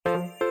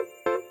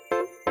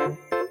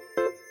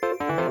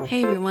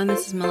Hey everyone,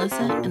 this is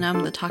Melissa, and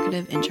I'm the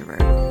talkative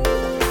introvert.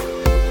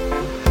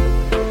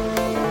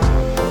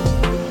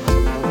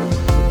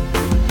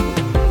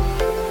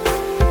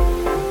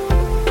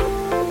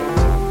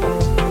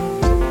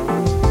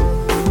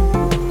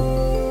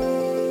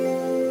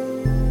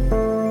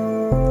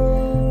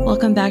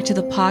 Welcome back to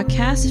the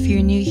podcast. If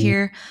you're new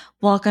here,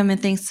 welcome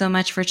and thanks so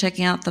much for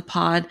checking out the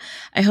pod.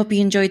 I hope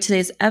you enjoyed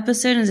today's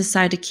episode and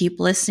decide to keep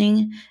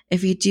listening.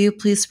 If you do,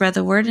 please spread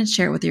the word and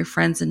share it with your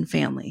friends and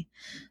family.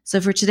 So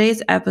for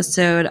today's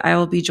episode, I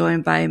will be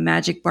joined by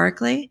Magic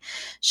Barclay.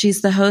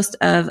 She's the host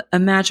of A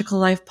Magical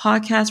Life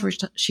podcast where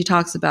she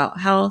talks about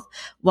health,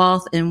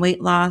 wealth, and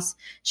weight loss.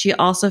 She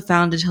also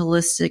founded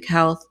Holistic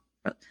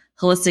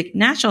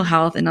Natural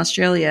Health in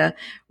Australia,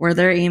 where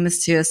their aim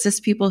is to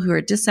assist people who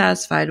are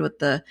dissatisfied with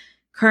the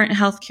current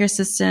healthcare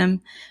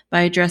system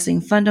by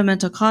addressing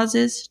fundamental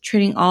causes,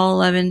 treating all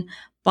 11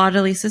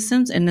 bodily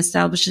systems, and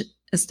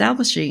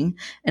establishing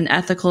an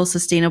ethical,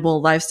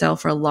 sustainable lifestyle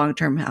for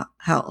long-term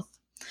health.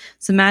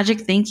 So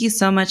Magic, thank you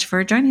so much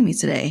for joining me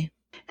today.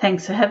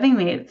 Thanks for having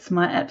me. It's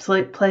my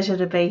absolute pleasure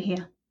to be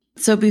here.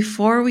 So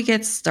before we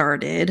get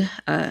started,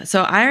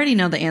 so I already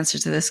know the answer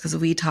to this because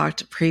we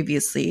talked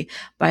previously,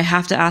 but I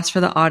have to ask for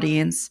the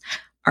audience,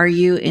 are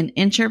you an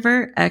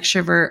introvert,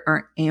 extrovert,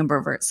 or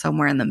ambivert,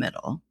 somewhere in the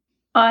middle?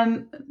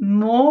 I'm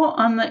more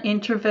on the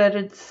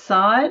introverted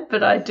side,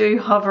 but I do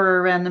hover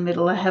around the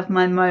middle. I have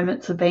my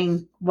moments of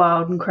being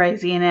wild and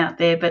crazy and out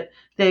there, but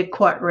they're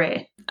quite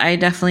rare. I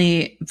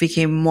definitely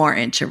became more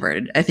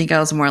introverted. I think I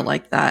was more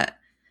like that,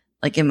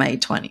 like in my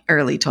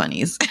early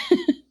 20s.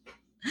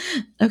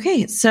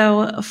 Okay,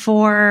 so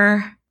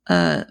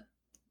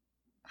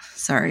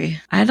sorry,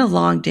 I had a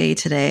long day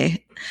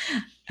today.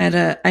 I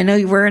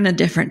know we're in a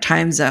different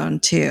time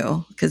zone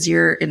too, because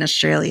you're in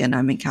Australia and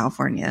I'm in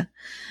California.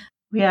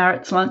 We are.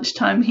 It's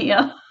lunchtime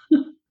here.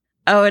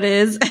 Oh, it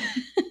is?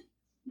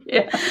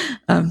 Yeah.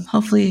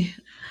 Hopefully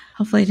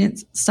I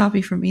didn't stop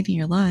you from eating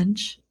your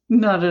lunch.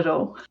 Not at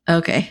all.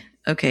 Okay,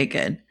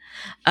 good.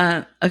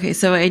 Okay,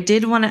 so I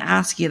did want to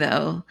ask you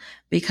though,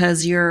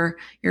 because your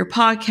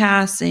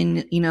podcast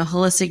and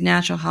Holistic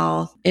Natural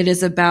Health, it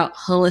is about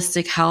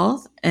holistic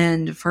health,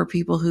 and for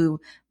people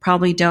who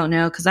probably don't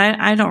know, because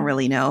I don't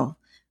really know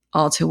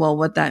all too well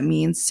what that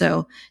means.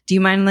 So do you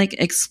mind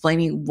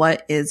explaining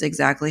what is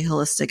exactly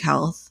holistic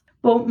health?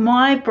 Well,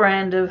 my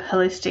brand of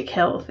holistic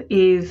health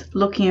is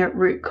looking at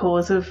root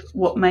cause of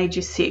what made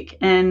you sick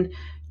and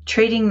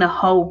treating the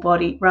whole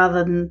body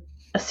rather than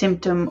a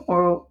symptom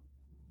or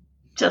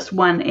just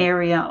one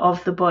area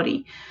of the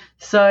body.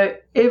 So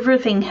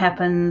everything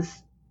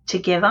happens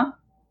together.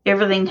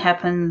 Everything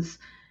happens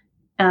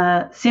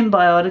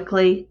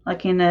symbiotically,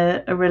 like in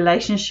a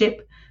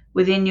relationship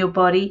within your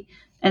body.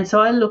 And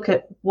so I look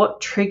at what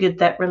triggered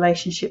that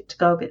relationship to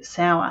go a bit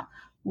sour.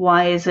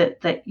 Why is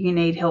it that you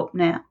need help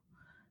now?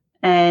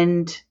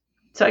 And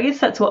so I guess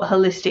that's what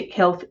holistic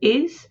health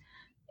is.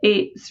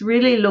 It's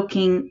really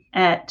looking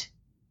at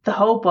the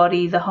whole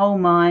body, the whole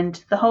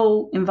mind, the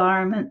whole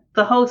environment,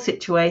 the whole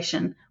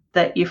situation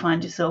that you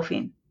find yourself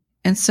in.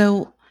 And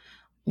so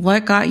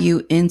what got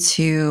you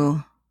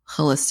into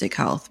holistic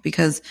health?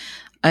 Because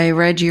I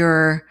read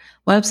your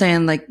website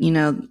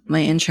and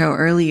my intro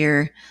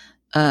earlier,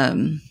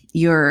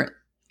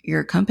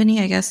 your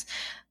company, I guess,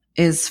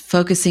 is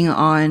focusing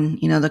on,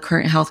 the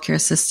current healthcare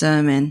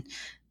system and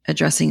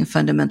addressing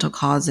fundamental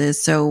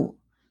causes. So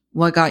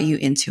what got you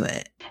into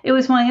it? It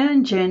was my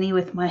own journey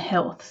with my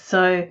health.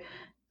 So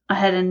I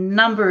had a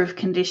number of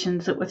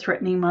conditions that were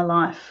threatening my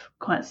life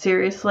quite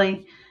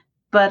seriously,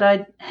 but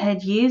I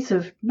had years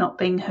of not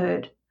being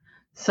heard.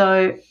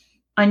 So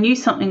I knew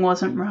something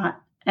wasn't right.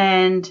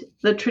 And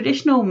the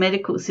traditional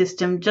medical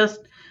system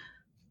just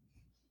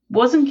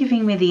wasn't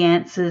giving me the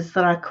answers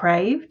that I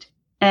craved.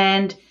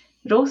 And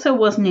it also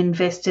wasn't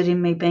invested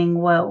in me being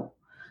well.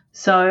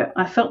 So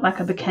I felt like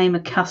I became a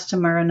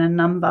customer and a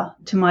number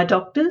to my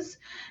doctors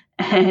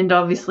and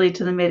obviously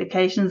to the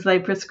medications they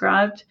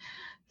prescribed.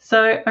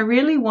 So I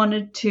really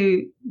wanted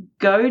to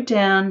go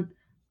down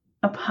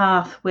a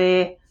path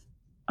where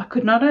I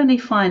could not only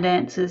find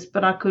answers,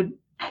 but I could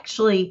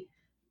actually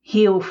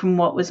heal from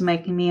what was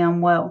making me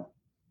unwell.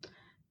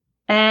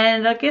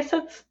 And I guess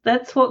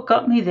that's what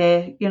got me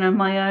there.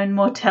 My own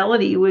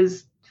mortality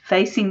was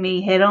facing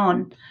me head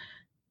on,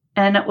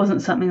 and it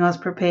wasn't something I was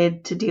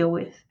prepared to deal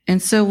with.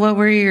 And so what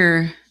were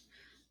your,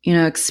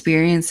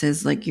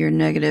 experiences, your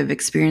negative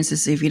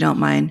experiences, if you don't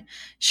mind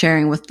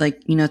sharing with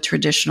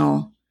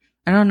traditional,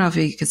 I don't know if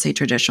you could say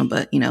traditional,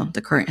 but,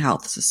 the current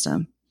health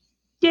system?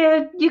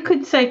 Yeah, you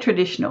could say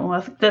traditional.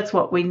 I think that's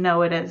what we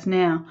know it as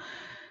now.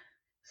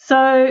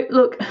 So,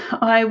 look,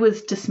 I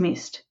was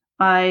dismissed.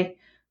 I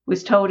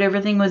was told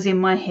everything was in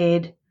my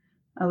head.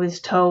 I was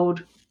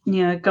told,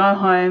 go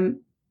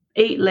home,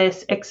 eat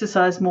less,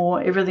 exercise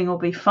more, everything will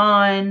be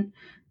fine.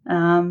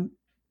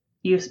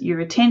 You're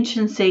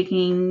attention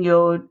seeking,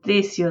 you're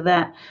this, you're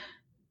that.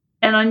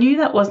 And I knew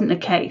that wasn't the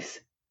case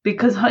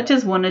because I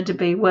just wanted to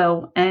be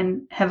well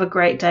and have a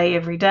great day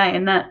every day.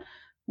 And that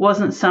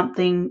wasn't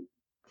something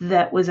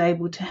that was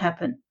able to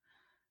happen.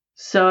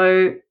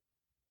 So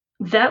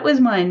that was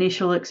my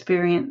initial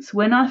experience.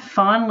 When I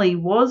finally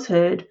was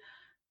heard,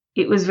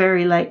 it was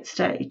very late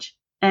stage.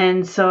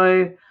 And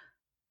so,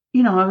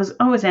 I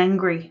was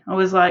angry. I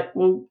was like,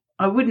 well,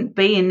 I wouldn't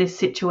be in this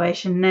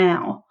situation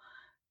now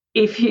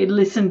if you'd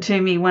listened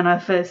to me when I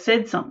first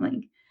said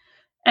something.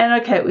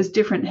 And okay, it was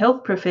different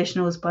health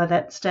professionals by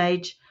that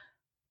stage,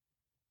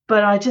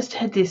 but I just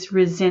had this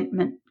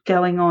resentment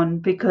going on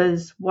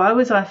because why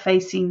was I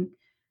facing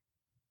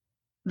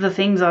the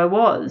things I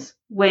was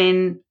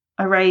when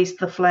I raised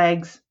the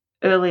flags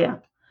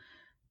earlier?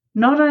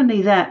 Not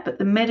only that, but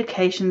the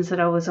medications that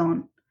I was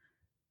on.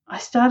 I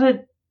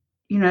started,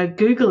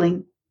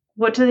 Googling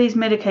what do these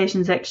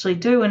medications actually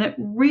do, and it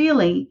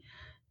really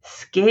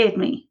scared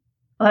me.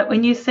 Like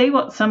when you see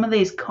what some of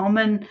these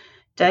common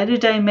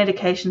day-to-day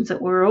medications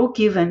that we're all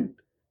given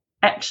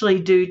actually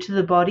do to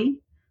the body,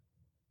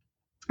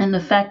 and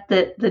the fact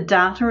that the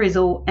data is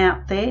all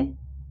out there.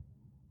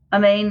 I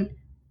mean,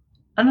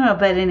 I don't know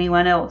about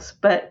anyone else,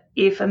 but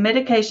if a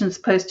medication is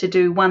supposed to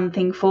do one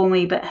thing for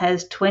me but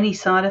has 20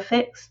 side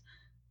effects,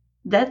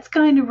 that's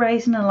going to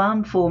raise an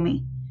alarm for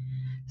me.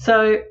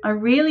 So I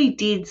really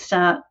did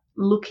start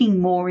looking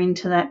more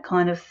into that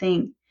kind of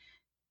thing,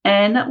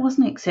 and that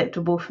wasn't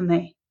acceptable for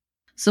me.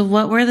 So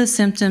what were the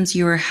symptoms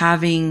you were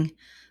having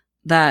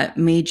that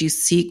made you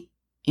seek,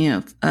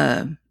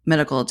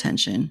 medical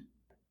attention?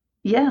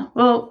 Yeah,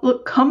 well,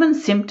 look, common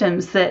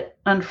symptoms that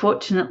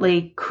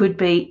unfortunately could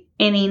be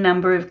any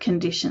number of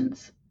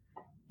conditions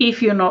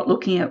if you're not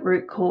looking at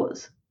root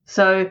cause.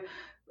 So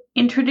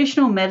in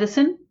traditional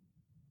medicine,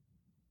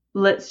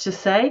 let's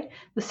just say,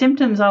 the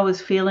symptoms I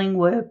was feeling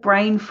were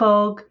brain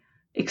fog,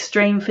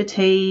 extreme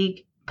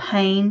fatigue,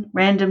 pain,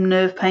 random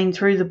nerve pain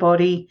through the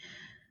body,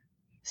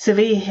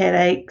 severe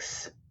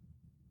headaches,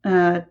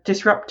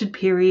 disrupted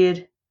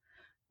period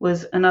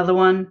was another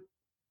one.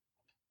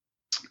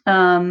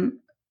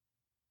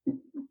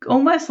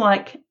 Almost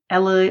like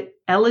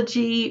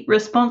allergy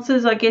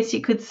responses, I guess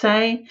you could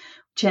say,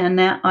 which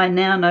I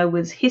now know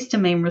was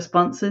histamine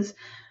responses.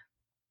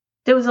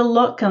 There was a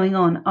lot going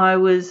on. I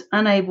was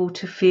unable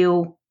to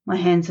feel my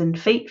hands and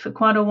feet for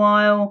quite a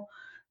while.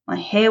 My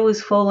hair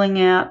was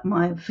falling out.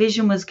 My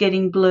vision was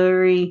getting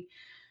blurry.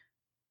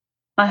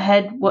 I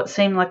had what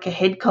seemed like a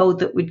head cold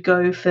that would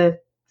go for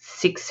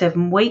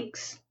 6-7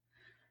 weeks.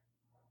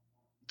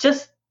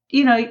 Just,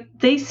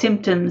 these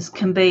symptoms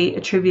can be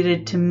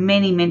attributed to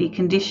many, many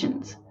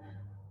conditions.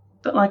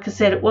 But like I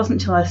said, it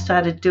wasn't until I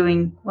started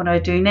doing what I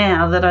do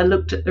now that I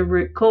looked at the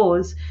root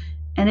cause,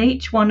 and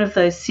each one of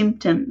those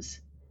symptoms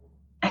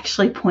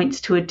actually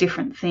points to a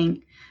different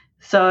thing.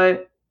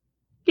 So,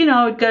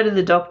 I would go to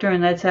the doctor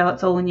and they'd say, oh,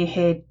 it's all in your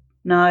head.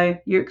 No,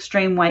 your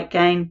extreme weight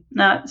gain.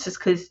 No, it's just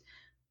because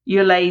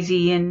you're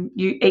lazy and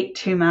you eat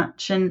too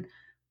much. And,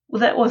 well,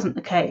 that wasn't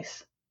the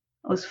case.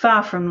 I was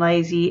far from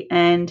lazy,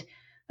 and,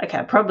 okay,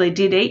 I probably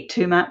did eat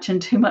too much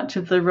and too much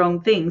of the wrong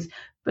things,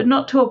 but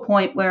not to a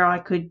point where I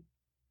could,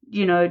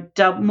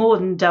 more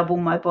than double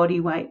my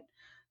body weight.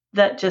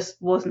 That just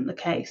wasn't the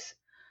case.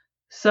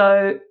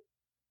 So,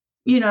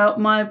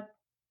 my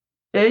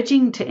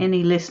urging to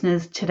any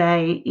listeners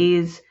today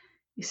is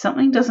if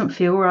something doesn't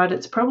feel right,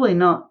 it's probably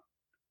not.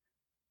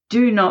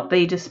 Do not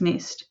be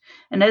dismissed.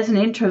 And as an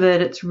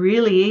introvert, it's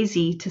really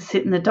easy to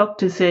sit in the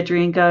doctor's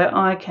surgery and go,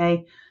 oh,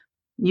 okay,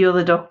 you're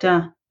the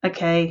doctor.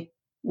 Okay,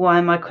 why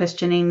am I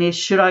questioning this?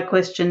 Should I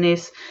question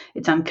this?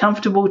 It's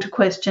uncomfortable to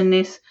question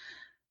this.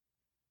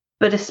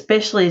 But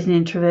especially as an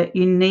introvert,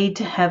 you need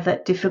to have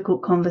that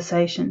difficult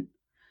conversation.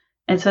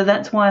 And so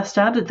that's why I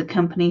started the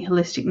company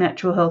Holistic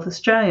Natural Health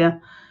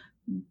Australia,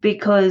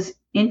 because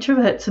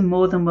introverts are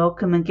more than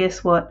welcome. And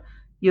guess what?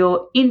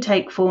 Your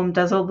intake form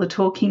does all the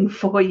talking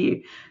for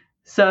you.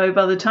 So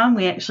by the time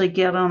we actually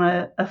get on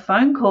a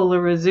phone call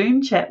or a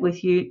Zoom chat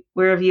with you,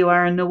 wherever you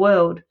are in the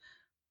world,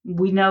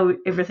 we know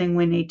everything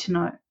we need to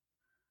know.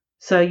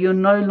 So you're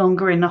no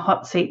longer in the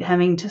hot seat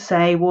having to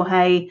say, well,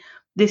 hey,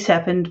 this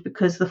happened,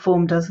 because the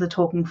form does the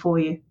talking for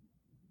you.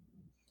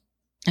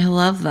 I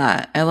love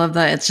that.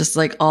 It's just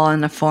like all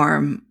in the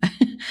form.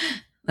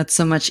 That's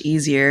so much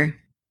easier.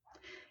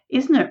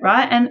 Isn't it,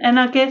 right? And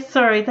I guess,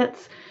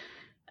 that's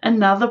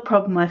another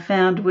problem I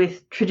found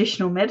with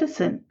traditional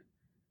medicine.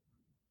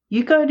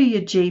 You go to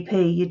your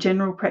GP, your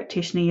general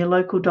practitioner, your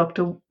local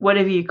doctor,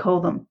 whatever you call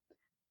them,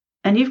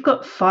 and you've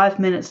got 5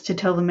 minutes to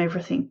tell them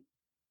everything.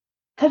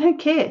 They don't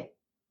care.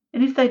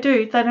 And if they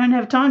do, they don't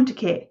have time to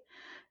care.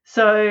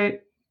 So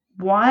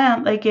why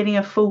aren't they getting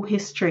a full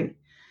history?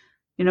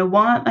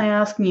 Why aren't they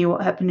asking you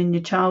what happened in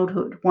your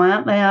childhood? Why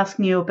aren't they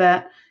asking you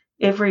about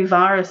every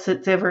virus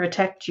that's ever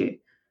attacked you?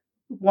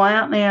 Why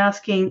aren't they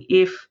asking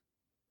if,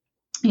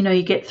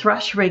 you get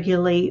thrush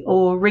regularly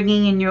or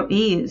ringing in your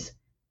ears?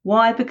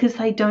 Why? Because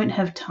they don't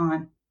have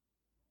time.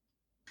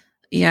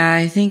 Yeah,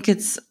 I think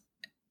it's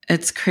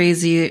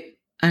crazy.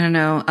 I don't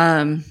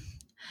know.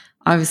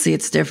 Obviously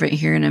it's different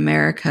here in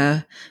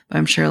America, but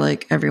I'm sure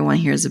like everyone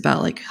hears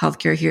about like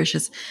healthcare here is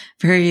just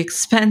very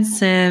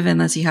expensive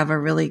unless you have a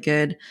really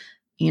good,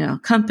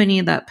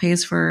 company that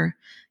pays for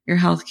your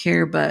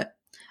healthcare. But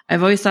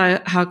I've always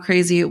thought how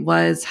crazy it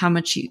was how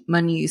much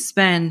money you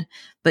spend,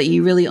 but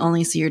you really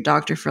only see your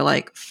doctor for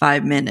like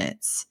 5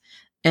 minutes.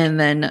 And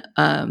then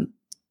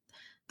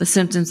the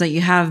symptoms that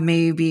you have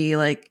may be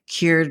like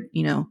cured,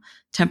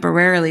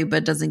 temporarily,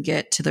 but doesn't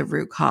get to the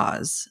root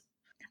cause.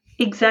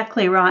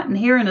 Exactly right. And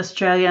here in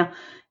Australia,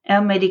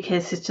 our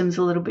Medicare system's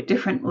a little bit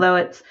different, though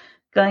it's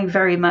going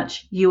very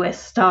much US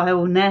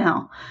style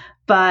now.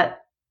 But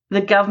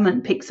the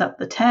government picks up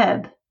the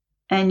tab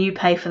and you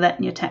pay for that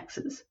in your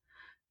taxes.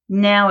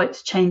 Now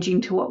it's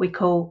changing to what we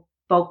call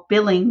bulk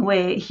billing,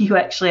 where you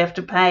actually have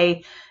to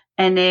pay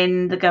and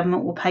then the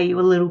government will pay you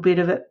a little bit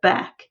of it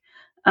back.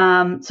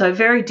 So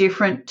very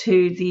different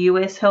to the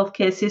US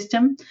healthcare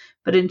system,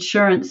 but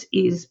insurance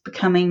is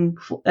becoming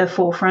a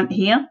forefront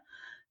here.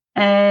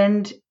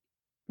 And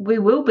we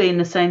will be in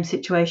the same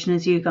situation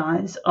as you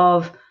guys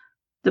of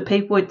the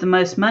people with the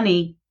most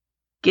money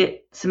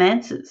get some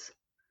answers.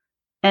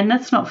 And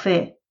that's not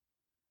fair,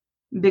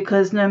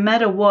 because no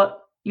matter what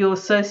your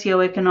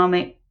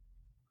socioeconomic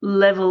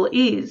level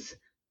is,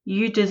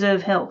 you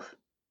deserve health.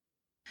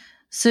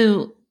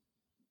 So,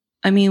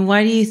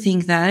 why do you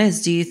think that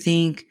is? Do you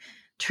think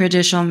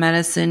traditional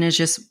medicine is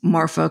just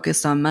more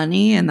focused on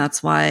money and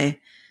that's why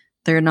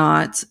they're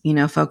not,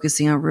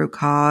 focusing on root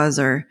cause,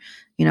 or,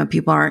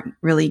 people aren't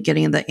really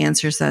getting the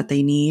answers that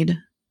they need?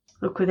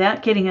 Look,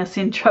 without getting us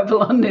in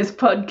trouble on this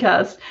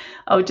podcast,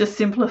 I'll just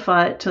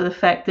simplify it to the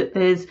fact that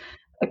there's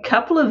a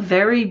couple of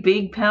very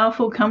big,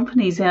 powerful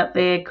companies out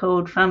there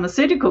called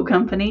pharmaceutical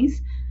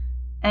companies,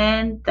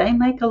 and they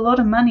make a lot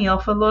of money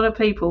off a lot of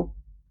people.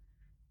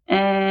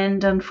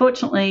 And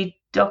unfortunately,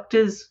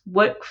 doctors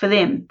work for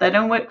them. They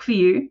don't work for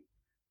you.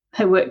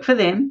 They work for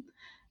them.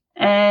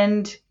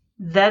 And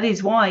that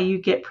is why you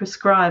get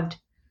prescribed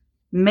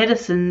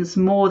medicines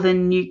more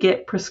than you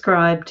get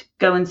prescribed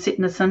go and sit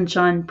in the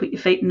sunshine, put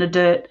your feet in the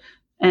dirt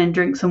and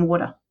drink some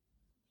water.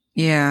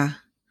 Yeah.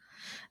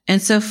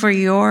 And so for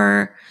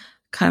your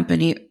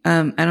company,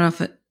 I don't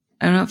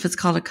know if it's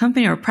called a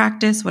company or a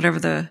practice, whatever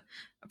the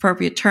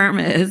appropriate term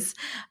is.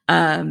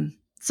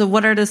 So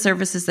what are the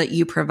services that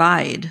you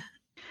provide?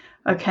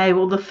 Okay,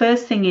 well, the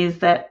first thing is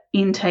that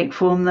intake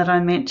form that I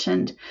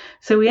mentioned.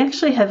 So we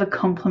actually have a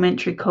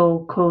complimentary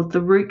call called the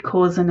root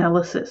cause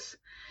analysis.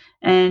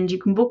 And you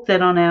can book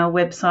that on our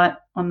website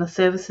on the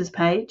services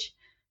page.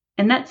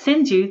 And that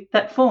sends you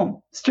that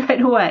form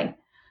straight away.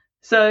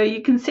 So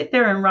you can sit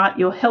there and write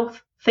your health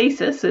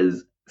thesis,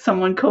 as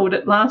someone called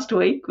it last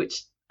week,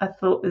 which I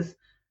thought was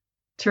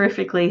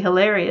terrifically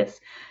hilarious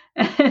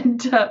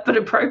and but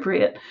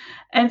appropriate.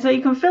 And so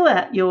you can fill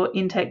out your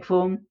intake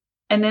form,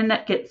 and then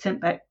that gets sent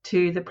back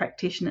to the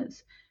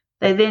practitioners.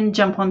 They then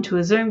jump onto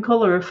a Zoom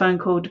call or a phone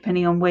call,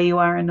 depending on where you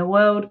are in the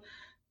world,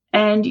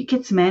 and you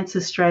get some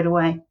answers straight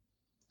away.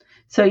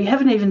 So you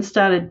haven't even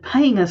started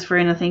paying us for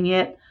anything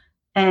yet,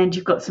 and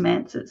you've got some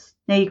answers.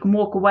 Now you can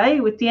walk away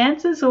with the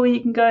answers, or you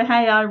can go,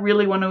 hey, I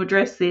really want to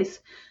address this,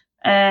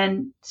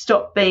 and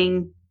stop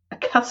being a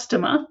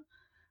customer,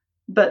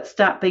 but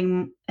start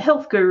being a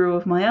health guru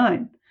of my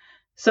own.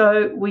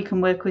 So we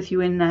can work with you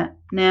in that.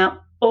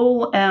 Now,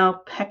 all our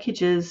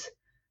packages,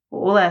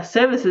 all our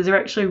services are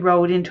actually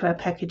rolled into our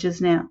packages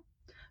now.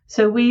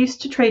 So we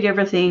used to treat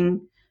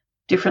everything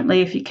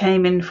differently. If you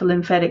came in for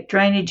lymphatic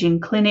drainage in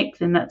clinic,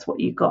 then that's what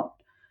you got.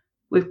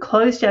 We've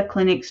closed our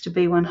clinics to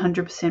be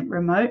 100%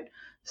 remote.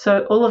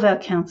 So all of our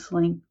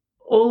counselling,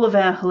 all of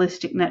our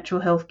holistic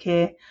natural health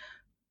care,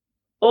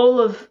 all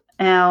of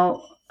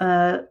our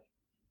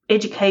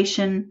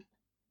education,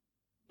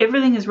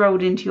 everything is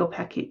rolled into your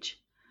package.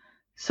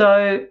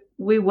 So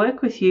we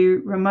work with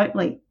you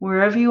remotely,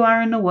 wherever you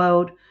are in the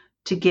world,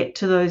 to get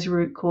to those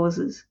root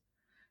causes.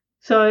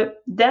 So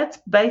that's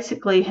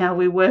basically how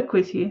we work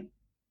with you.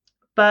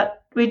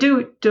 But we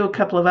do a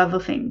couple of other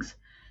things.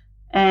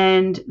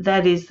 And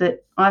that is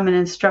that I'm an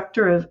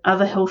instructor of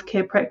other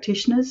healthcare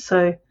practitioners,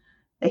 so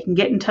they can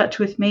get in touch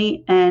with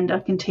me and I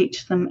can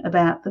teach them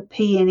about the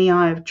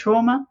PNEI of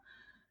trauma.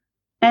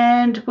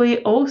 And we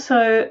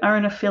also are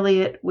an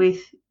affiliate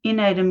with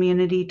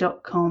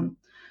innateimmunity.com.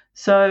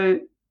 So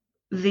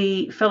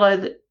the fellow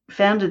that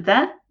founded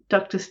that,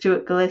 Dr.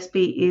 Stuart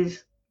Gillespie,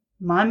 is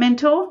my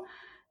mentor.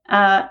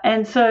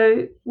 And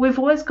so we've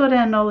always got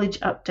our knowledge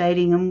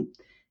updating. And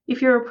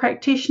if you're a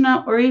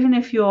practitioner, or even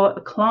if you're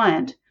a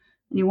client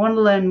and you want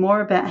to learn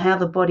more about how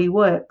the body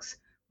works,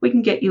 we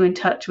can get you in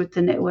touch with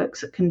the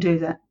networks that can do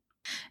that.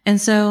 And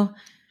so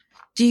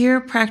do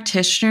your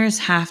practitioners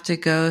have to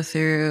go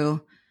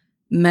through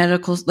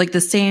medical, like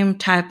the same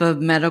type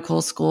of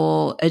medical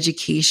school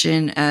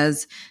education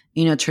as,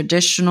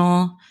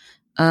 traditional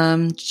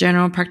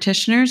general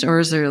practitioners, or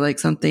is there like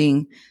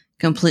something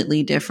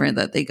completely different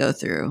that they go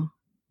through?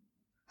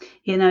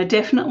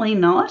 Definitely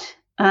not.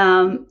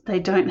 They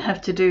don't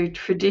have to do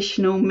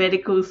traditional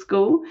medical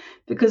school,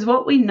 because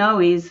what we know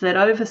is that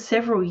over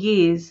several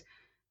years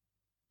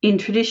in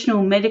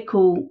traditional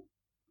medical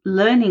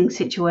learning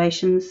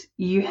situations,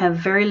 you have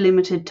very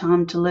limited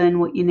time to learn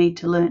what you need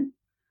to learn.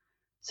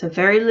 So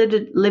very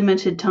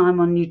limited time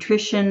on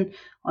nutrition,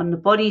 on the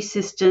body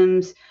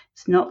systems.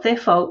 It's not their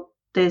fault.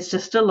 There's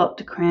just a lot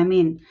to cram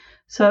in.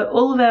 So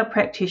all of our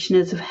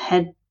practitioners have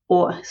had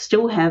or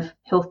still have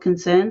health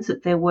concerns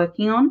that they're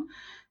working on.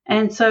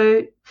 And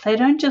so they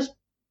don't just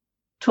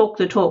talk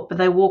the talk, but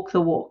they walk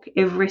the walk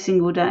every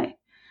single day.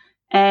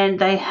 And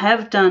they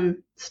have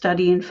done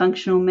study in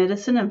functional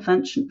medicine and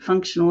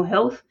functional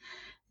health.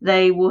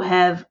 They will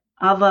have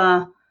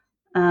other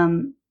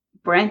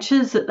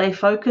branches that they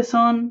focus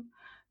on.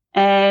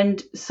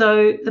 And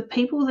so the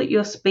people that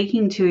you're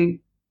speaking to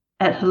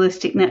at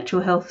Holistic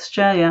Natural Health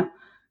Australia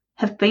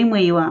have been where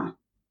you are.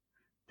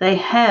 They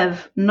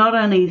have not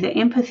only the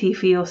empathy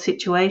for your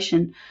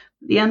situation,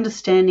 but the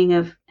understanding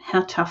of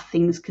how tough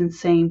things can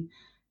seem.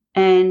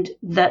 And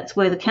that's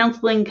where the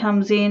counselling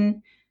comes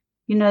in.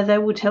 You know, they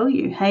will tell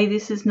you, hey,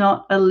 this is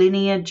not a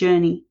linear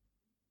journey.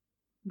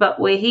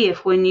 But we're here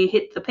for when you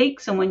hit the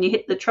peaks and when you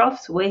hit the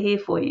troughs, we're here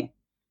for you.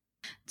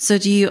 So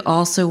do you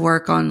also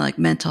work on like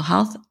mental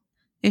health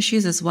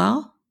issues as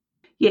well?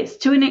 Yes,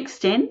 to an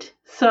extent.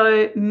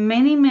 So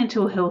many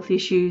mental health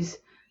issues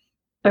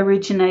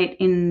originate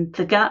in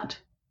the gut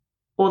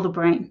or the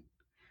brain.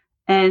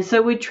 And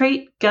so we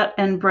treat gut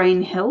and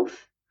brain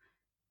health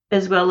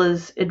as well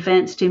as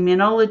advanced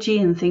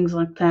immunology and things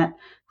like that.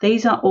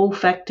 These are all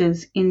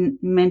factors in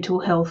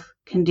mental health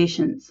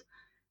conditions.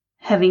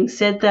 Having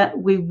said that,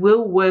 we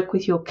will work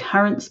with your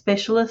current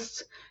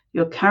specialists,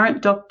 your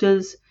current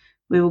doctors.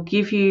 We will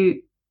give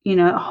you,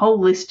 a whole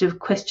list of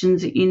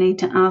questions that you need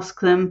to ask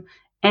them,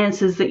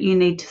 answers that you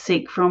need to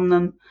seek from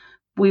them.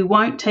 We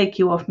won't take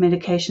you off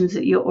medications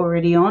that you're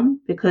already on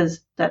because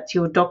that's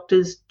your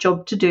doctor's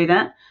job to do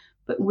that.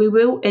 But we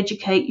will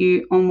educate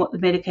you on what the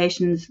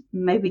medications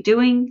may be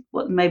doing,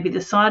 what maybe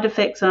the side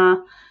effects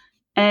are,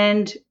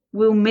 and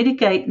we'll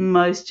mitigate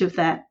most of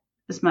that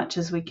as much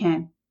as we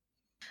can.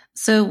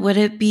 So would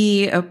it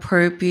be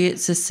appropriate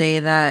to say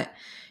that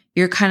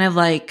you're kind of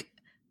like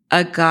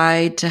a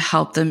guide to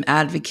help them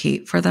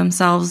advocate for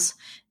themselves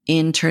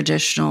in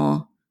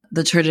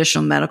the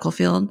traditional medical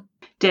field?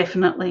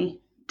 Definitely.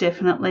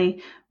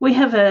 We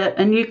have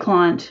a new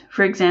client,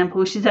 for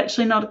example. She's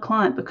actually not a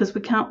client because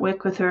we can't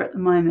work with her at the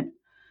moment.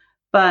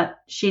 But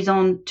she's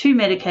on 2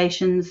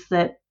 medications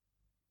that,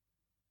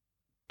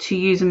 to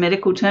use a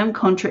medical term,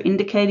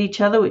 contraindicate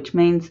each other, which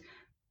means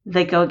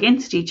they go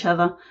against each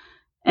other.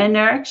 And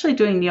they're actually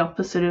doing the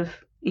opposite of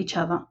each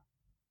other.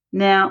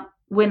 Now,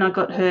 when I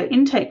got her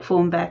intake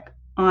form back,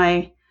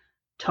 I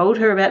told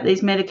her about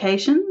these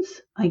medications.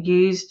 I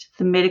used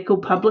the medical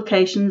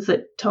publications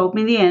that told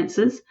me the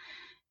answers.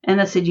 And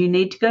I said, you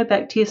need to go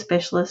back to your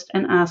specialist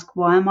and ask,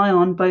 why am I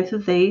on both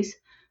of these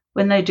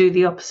when they do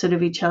the opposite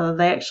of each other?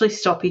 They actually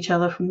stop each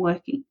other from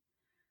working.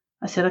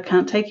 I said, I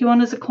can't take you on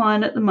as a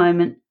client at the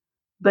moment,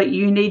 but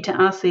you need to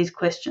ask these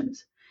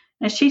questions.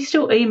 And she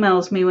still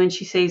emails me when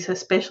she sees her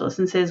specialist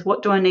and says,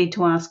 what do I need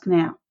to ask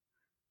now?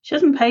 She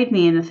hasn't paid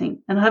me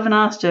anything, and I haven't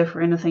asked her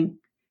for anything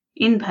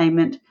in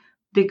payment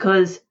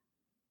because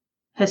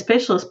her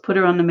specialist put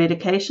her on the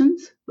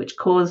medications, which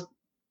caused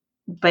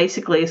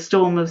basically a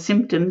storm of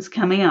symptoms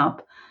coming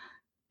up.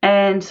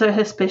 And so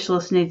her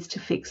specialist needs to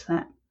fix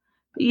that.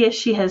 But yes,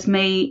 she has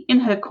me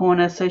in her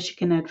corner so she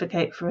can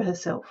advocate for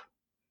herself.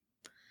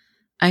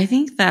 I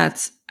think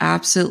that's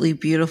absolutely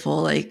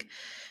beautiful.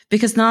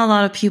 Because not a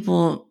lot of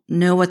people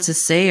know what to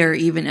say or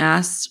even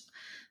ask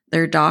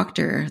their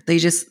doctor.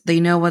 They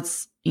know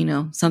what's,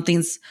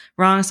 something's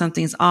wrong,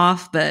 something's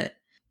off, but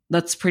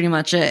that's pretty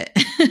much it.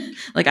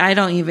 I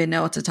don't even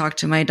know what to talk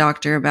to my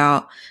doctor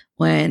about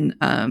when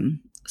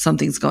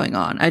something's going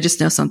on. I just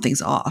know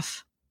something's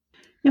off.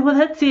 Yeah, well,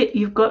 that's it.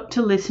 You've got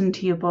to listen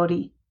to your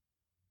body.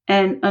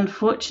 And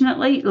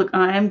unfortunately, look,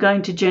 I am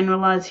going to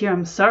generalize here.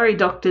 I'm sorry,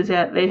 doctors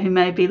out there who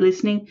may be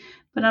listening,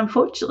 but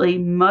unfortunately,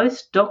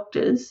 most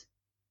doctors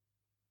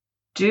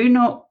do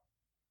not,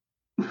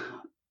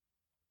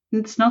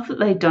 it's not that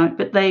they don't,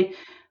 but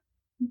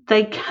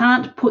they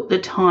can't put the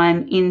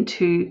time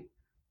into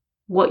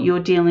what you're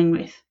dealing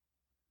with.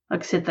 Like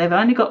I said, they've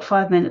only got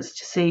 5 minutes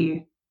to see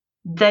you.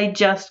 They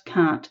just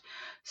can't.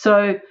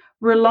 So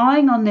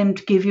relying on them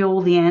to give you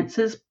all the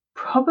answers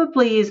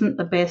probably isn't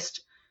the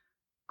best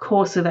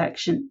course of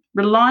action.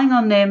 Relying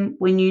on them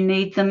when you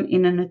need them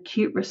in an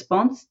acute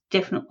response,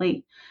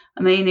 definitely.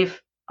 I mean,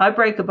 if I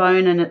break a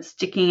bone and it's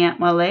sticking out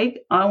my leg,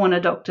 I want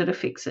a doctor to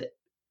fix it.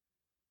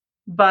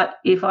 But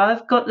if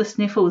I've got the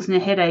sniffles and a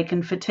headache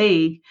and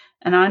fatigue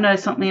and I know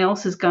something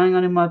else is going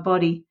on in my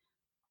body,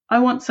 I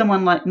want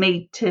someone like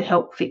me to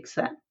help fix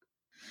that.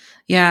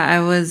 Yeah, I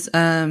was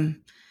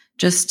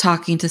just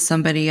talking to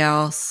somebody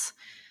else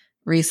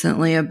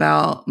recently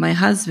about my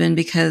husband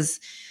because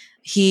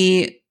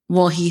he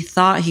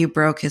thought he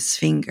broke his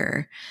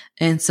finger.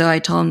 And so I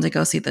told him to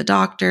go see the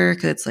doctor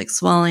because it's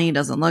swelling, it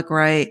doesn't look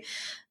right.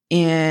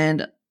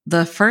 And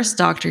the first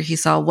doctor he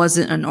saw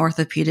wasn't an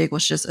orthopedic,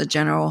 was just a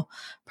general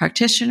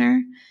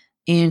practitioner.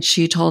 And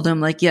she told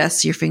him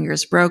yes, your finger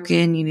is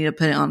broken. You need to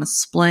put it on a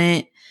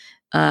splint.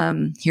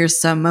 Here's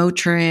some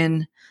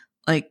Motrin,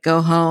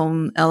 go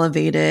home,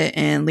 elevate it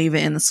and leave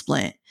it in the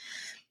splint.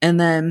 And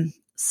then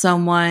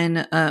someone,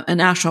 an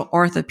actual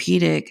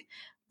orthopedic,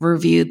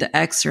 reviewed the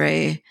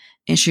x-ray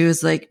and she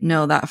was like,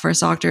 no, that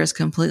first doctor is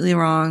completely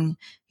wrong.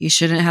 You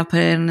shouldn't have put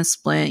it in a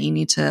splint. You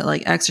need to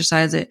like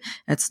exercise it.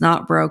 It's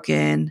not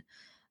broken.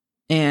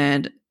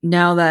 And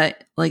now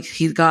that like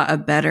he's got a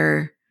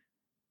better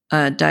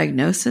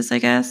diagnosis, I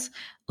guess,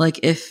 like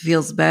if it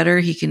feels better,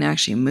 he can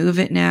actually move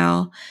it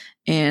now.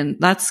 And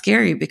that's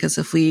scary because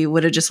if we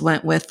would have just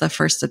went with the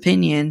first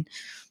opinion,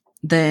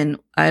 then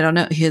I don't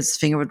know, his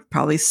finger would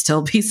probably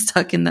still be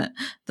stuck in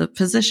the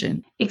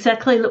position.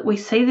 Exactly. Look, we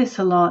see this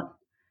a lot.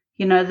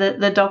 You know,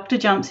 the doctor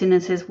jumps in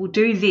and says, we'll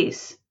do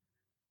this,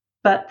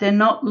 but they're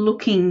not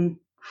looking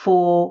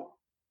for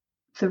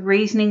the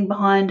reasoning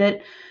behind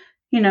it.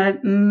 You know,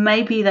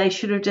 maybe they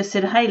should have just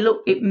said, hey,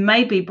 look, it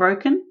may be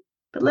broken,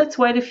 but let's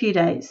wait a few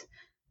days.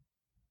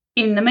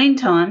 In the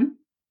meantime,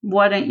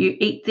 why don't you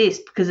eat this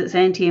because it's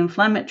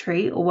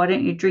anti-inflammatory, or why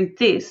don't you drink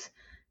this?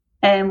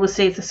 And we'll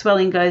see if the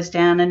swelling goes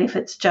down and if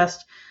it's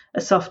just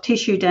a soft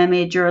tissue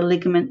damage or a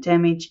ligament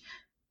damage.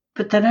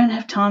 But they don't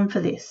have time for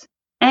this.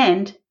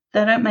 And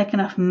they don't make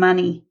enough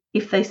money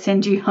if they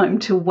send you home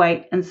to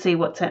wait and see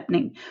what's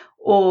happening,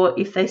 or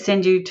if they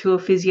send you to a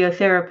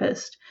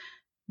physiotherapist.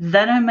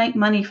 They don't make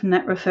money from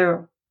that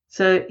referral.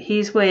 So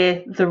here's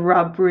where the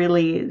rub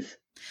really is.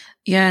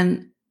 Yeah,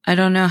 and I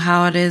don't know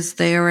how it is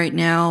there right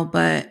now,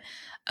 but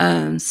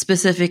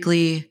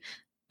specifically,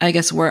 I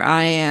guess where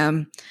I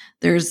am,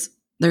 there's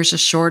a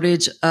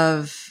shortage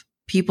of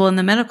people in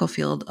the medical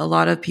field. A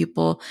lot of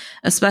people,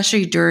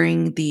 especially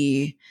during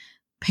the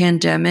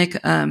pandemic,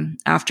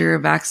 after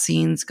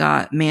vaccines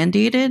got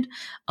mandated,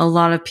 a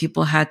lot of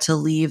people had to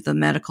leave the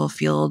medical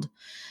field.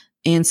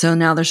 And so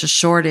now there's a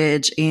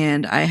shortage.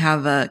 And I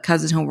have a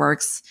cousin who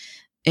works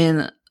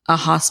in a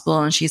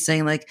hospital, and she's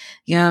saying like,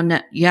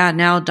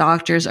 now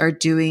doctors are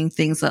doing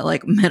things that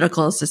like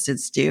medical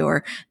assistants do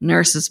or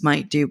nurses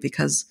might do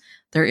because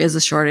there is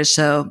a shortage.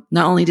 So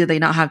not only did they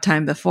not have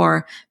time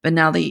before, but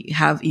now they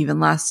have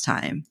even less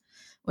time,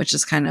 which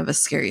is kind of a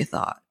scary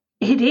thought.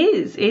 It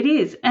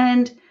is.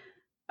 And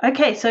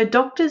okay, so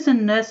doctors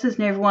and nurses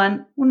and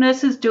everyone, well,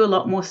 nurses do a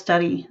lot more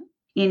study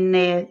in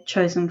their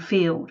chosen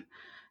field,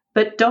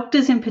 but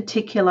doctors in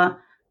particular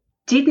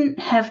didn't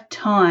have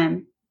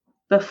time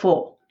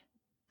before.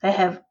 They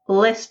have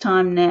less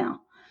time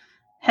now.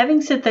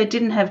 Having said they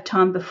didn't have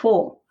time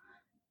before,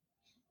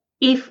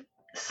 if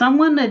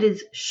someone that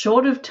is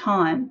short of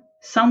time,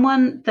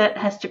 someone that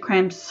has to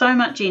cram so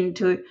much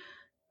into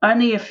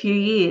only a few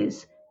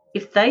years,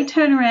 if they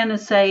turn around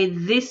and say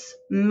this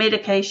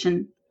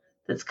medication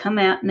that's come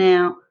out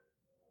now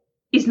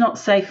is not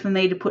safe for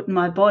me to put in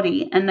my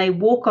body, and they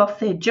walk off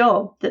their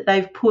job that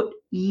they've put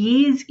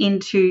years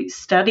into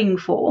studying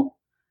for,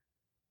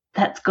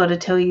 that's got to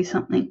tell you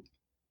something.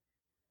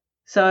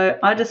 So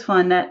I just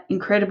find that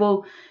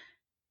incredible.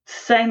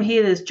 Same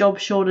here, there's job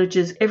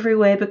shortages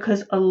everywhere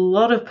because a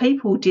lot of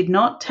people did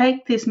not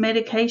take this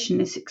medication,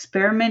 this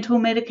experimental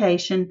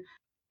medication,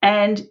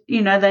 and,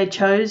 you know, they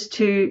chose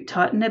to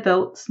tighten their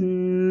belts,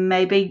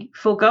 maybe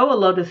forego a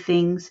lot of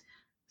things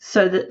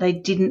so that they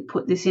didn't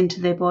put this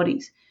into their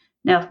bodies.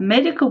 Now, if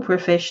medical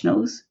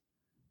professionals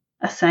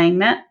are saying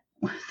that,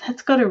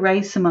 that's got to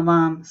raise some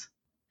alarms.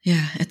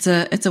 Yeah, it's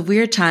a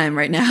weird time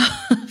right now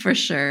for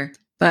sure.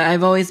 But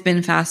I've always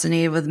been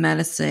fascinated with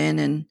medicine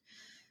and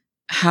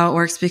how it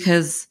works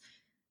because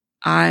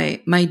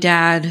my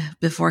dad,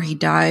 before he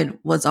died,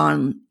 was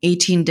on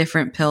 18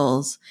 different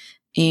pills.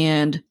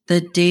 And the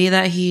day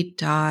that he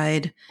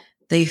died,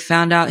 they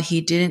found out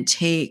he didn't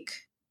take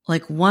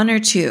like one or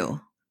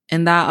two.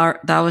 And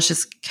that was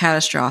just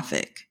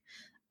catastrophic.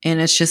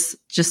 And it's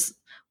just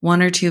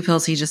one or two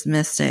pills. He just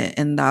missed it.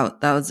 And that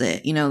was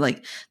it. You know,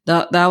 like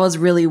that was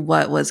really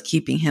what was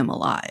keeping him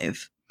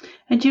alive.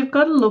 And you've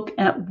got to look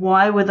at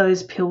why were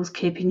those pills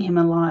keeping him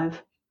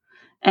alive.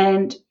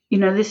 And, you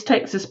know, this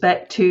takes us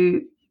back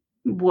to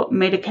what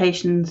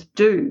medications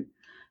do.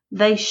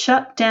 They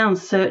shut down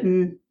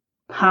certain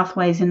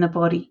pathways in the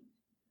body.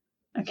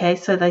 Okay,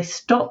 so they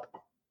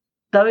stop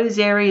those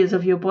areas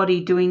of your body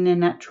doing their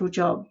natural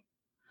job.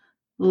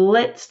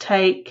 Let's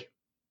take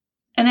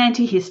an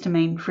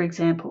antihistamine, for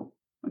example.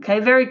 Okay,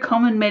 very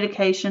common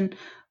medication,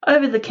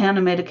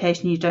 over-the-counter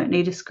medication, you don't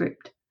need a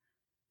script.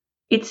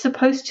 It's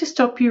supposed to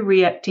stop you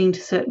reacting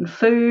to certain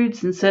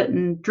foods and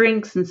certain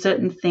drinks and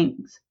certain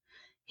things.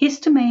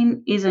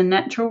 Histamine is a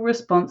natural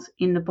response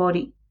in the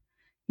body.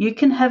 You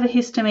can have a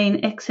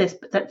histamine excess,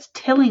 but that's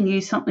telling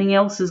you something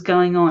else is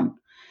going on.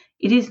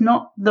 It is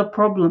not the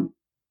problem.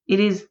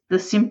 It is the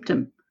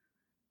symptom.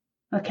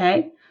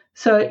 Okay?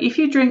 So if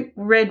you drink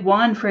red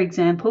wine, for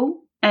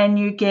example, and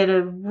you get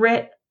a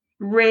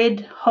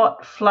red,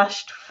 hot,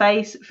 flushed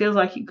face, it feels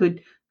like you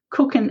could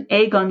cook an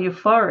egg on your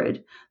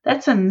forehead,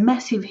 that's a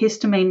massive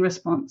histamine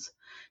response.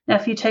 Now,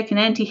 if you take an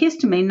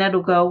antihistamine,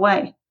 that'll go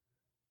away.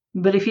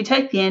 But if you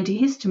take the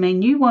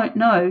antihistamine, you won't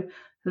know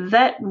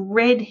that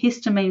red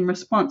histamine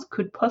response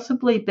could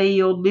possibly be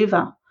your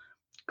liver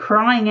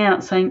crying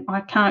out saying,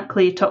 I can't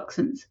clear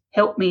toxins.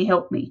 Help me,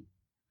 help me.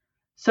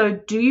 So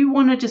do you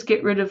want to just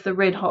get rid of the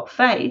red hot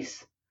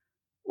face,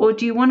 or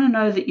do you want to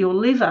know that your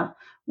liver,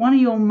 one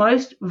of your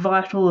most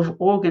vital of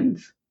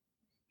organs,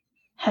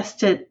 has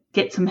to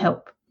get some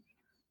help?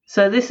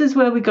 So this is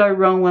where we go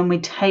wrong when we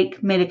take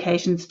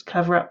medications to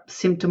cover up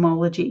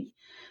symptomology,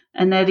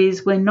 and that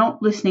is we're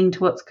not listening to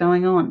what's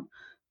going on.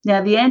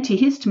 Now, the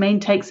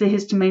antihistamine takes the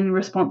histamine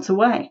response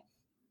away,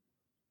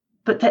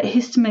 but that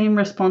histamine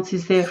response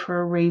is there for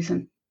a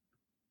reason.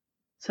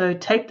 So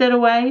take that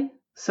away,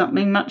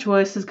 something much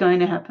worse is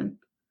going to happen.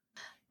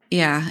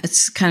 Yeah,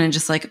 it's kind of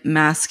just like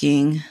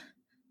masking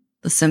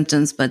the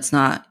symptoms, but it's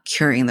not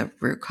curing the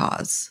root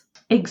cause.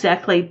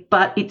 Exactly,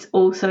 but it's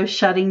also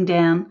shutting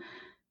down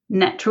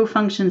natural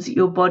functions that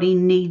your body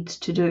needs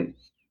to do.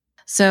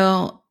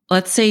 So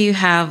let's say you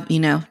have,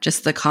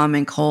 just the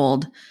common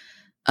cold.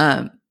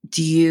 Do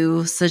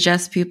you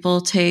suggest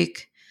people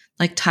take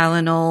like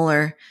Tylenol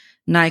or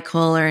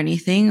NyQuil or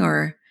anything?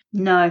 Or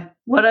no,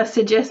 what I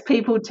suggest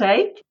people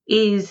take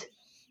is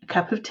a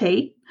cup of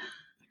tea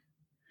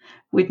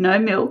with no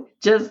milk,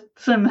 just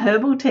some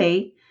herbal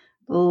tea,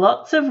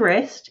 lots of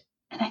rest,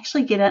 and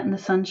actually get out in the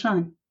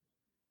sunshine.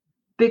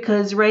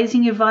 Because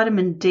raising your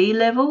vitamin D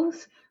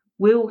levels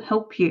will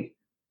help you.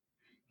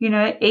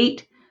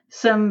 Eat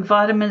some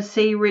vitamin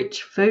C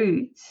rich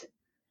foods.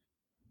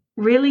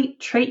 Really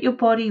treat your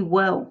body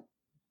well.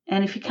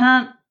 And if you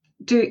can't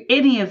do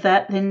any of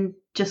that, then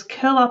just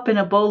curl up in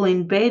a ball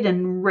in bed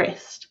and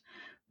rest,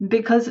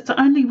 because it's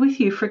only with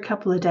you for a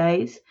couple of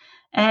days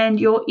and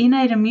your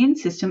innate immune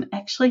system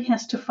actually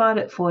has to fight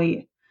it for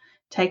you.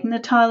 Taking the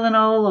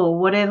Tylenol or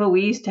whatever,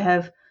 we used to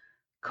have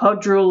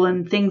Codral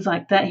and things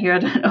like that here. I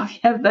don't know if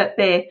you have that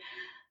there.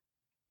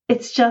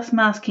 It's just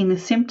masking the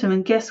symptom,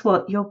 and guess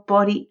what? Your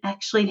body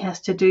actually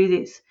has to do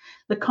this.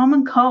 The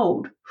common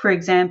cold, for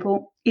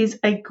example, is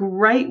a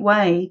great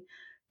way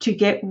to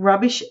get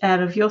rubbish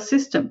out of your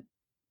system.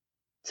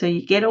 So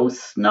you get all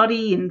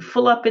snotty and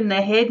full up in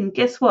the head, and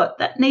guess what?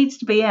 That needs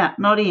to be out,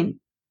 not in.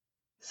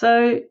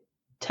 So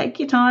take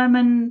your time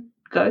and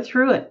go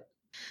through it.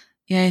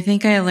 Yeah, I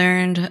think I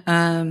learned,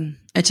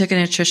 I took a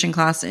nutrition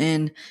class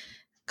in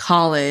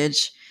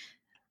college,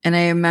 and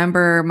I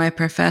remember my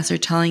professor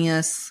telling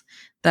us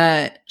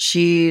that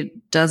she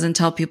doesn't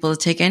tell people to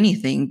take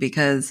anything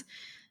because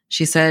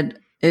she said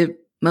it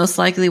most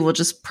likely will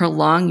just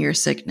prolong your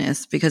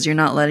sickness because you're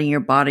not letting your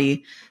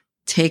body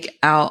take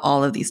out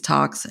all of these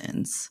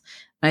toxins.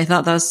 And I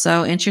thought that was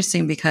so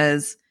interesting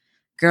because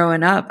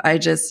growing up, I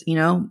just,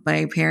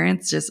 my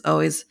parents just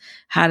always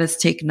had us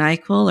take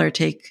NyQuil or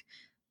take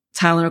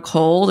Tylenol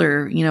cold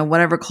or,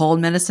 whatever cold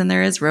medicine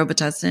there is,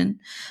 Robitussin.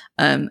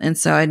 And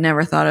so I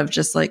never thought of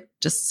just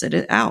sit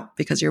it out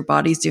because your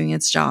body's doing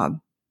its job.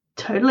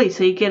 Totally.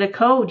 So you get a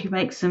cold, you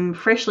make some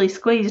freshly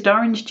squeezed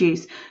orange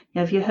juice, you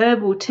have your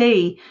herbal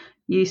tea,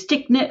 you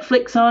stick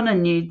Netflix on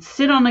and you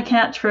sit on the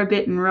couch for a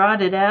bit and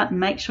ride it out and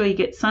make sure you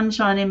get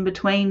sunshine in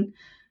between,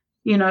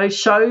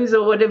 shows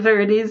or whatever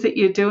it is that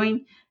you're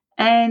doing,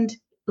 and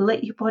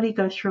let your body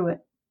go through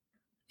it.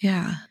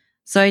 Yeah.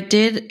 So I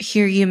did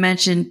hear you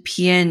mention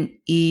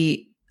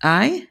PNEI.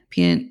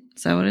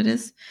 Is that what it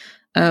is?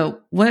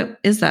 What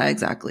is that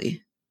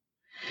exactly?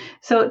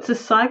 So it's a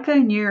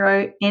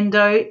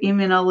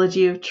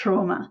psychoneuroendoimmunology of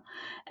trauma.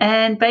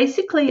 And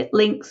basically it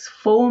links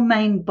 4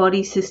 main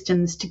body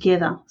systems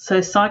together.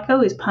 So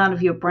psycho is part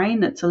of your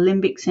brain. That's a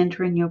limbic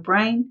center in your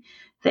brain.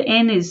 The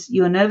N is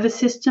your nervous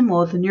system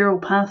or the neural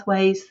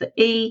pathways. The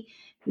E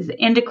is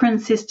the endocrine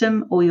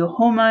system or your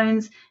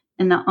hormones.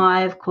 And the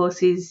I, of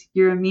course, is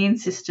your immune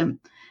system.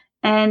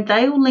 And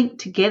they all link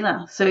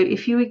together. So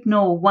if you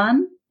ignore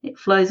one, it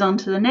flows on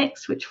to the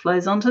next, which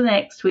flows on to the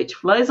next, which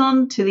flows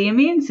on to the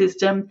immune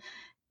system,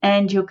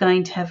 and you're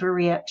going to have a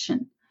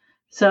reaction.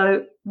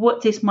 So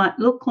what this might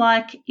look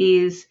like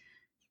is,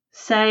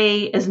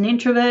 say, as an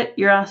introvert,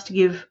 you're asked to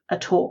give a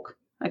talk,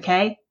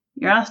 okay?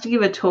 You're asked to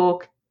give a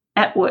talk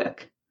at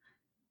work.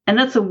 And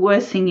that's the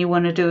worst thing you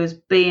want to do is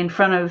be in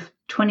front of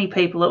 20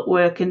 people at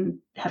work and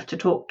have to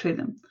talk to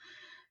them.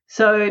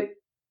 So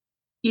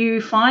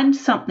you find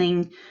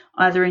something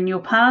either in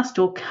your past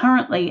or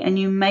currently and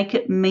you make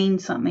it mean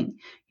something.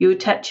 You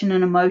attach in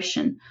an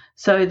emotion.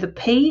 So the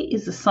P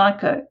is the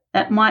psycho.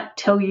 That might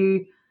tell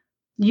you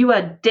you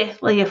are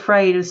deathly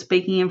afraid of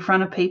speaking in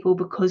front of people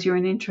because you're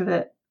an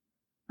introvert,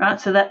 right?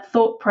 So that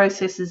thought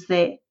process is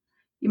there.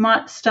 You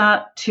might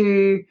start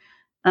to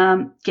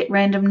get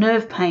random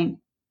nerve pain.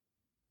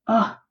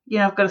 Oh,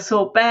 I've got a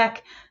sore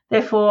back.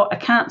 Therefore, I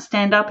can't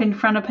stand up in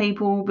front of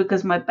people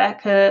because my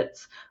back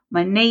hurts,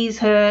 my knees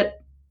hurt,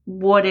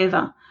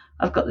 whatever.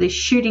 I've got this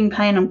shooting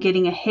pain, I'm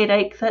getting a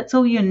headache. That's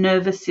all your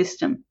nervous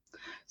system.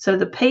 So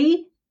the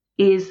P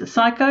is the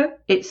psycho.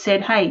 It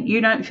said, hey,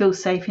 you don't feel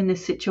safe in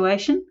this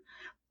situation.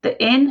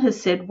 The N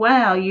has said,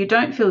 wow, you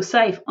don't feel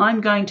safe. I'm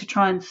going to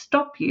try and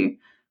stop you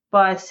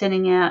by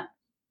sending out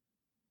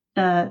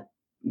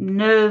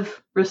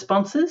nerve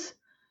responses.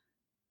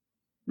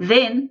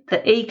 Then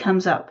the E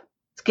comes up.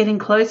 It's getting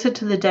closer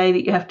to the day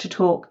that you have to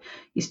talk.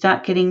 You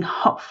start getting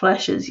hot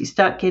flashes. You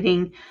start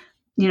getting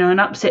an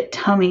upset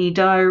tummy,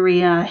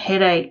 diarrhea,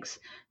 headaches.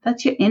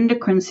 That's your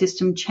endocrine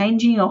system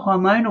changing your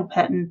hormonal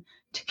pattern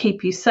to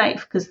keep you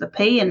safe because the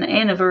P and the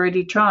N have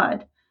already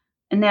tried.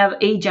 And now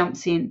the E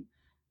jumps in.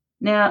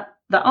 Now,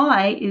 the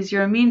I is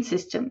your immune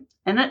system.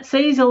 and it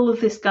sees all of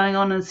this going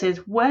on and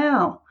says,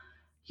 wow,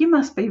 you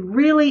must be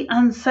really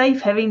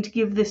unsafe having to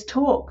give this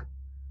talk.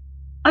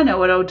 I know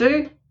what I'll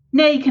do.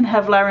 Now you can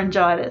have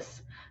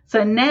laryngitis.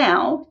 So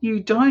now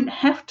you don't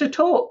have to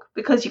talk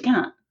because you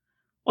can't.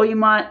 Or you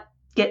might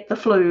get the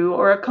flu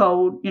or a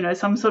cold,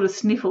 some sort of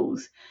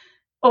sniffles,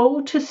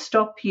 all to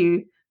stop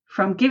you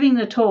from giving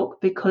the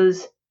talk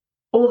because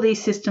all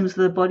these systems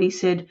of the body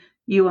said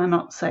you are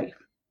not safe.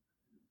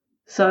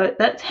 So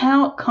that's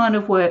how it kind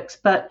of works,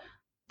 but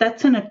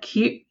that's an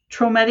acute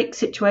traumatic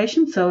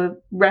situation, so a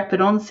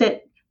rapid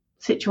onset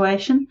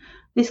situation.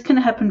 This can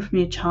happen from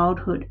your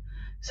childhood.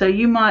 So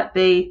you might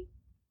be,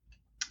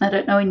 I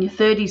don't know, in your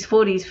 30s,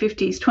 40s,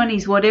 50s,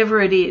 20s,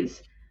 whatever it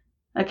is,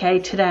 okay,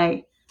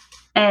 today,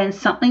 and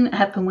something that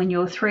happened when you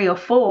were 3 or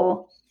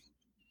 4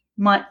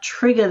 might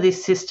trigger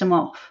this system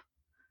off,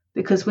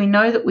 because we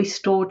know that we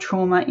store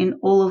trauma in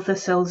all of the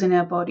cells in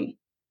our body.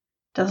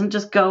 It doesn't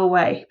just go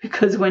away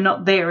because we're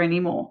not there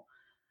anymore.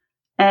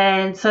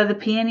 And so the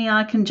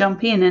PNEI can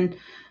jump in, and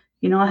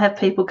I have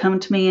people come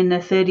to me in their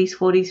 30s,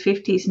 40s,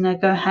 50s, and they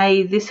go,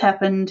 hey, this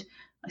happened,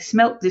 I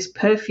smelt this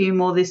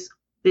perfume or this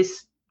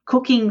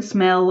cooking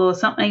smell or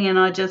something, and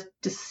I just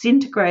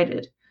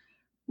disintegrated.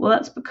 Well,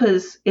 that's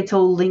because it's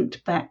all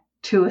linked back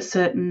to a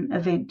certain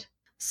event.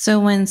 So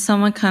when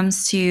someone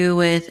comes to you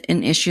with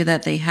an issue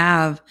that they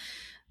have,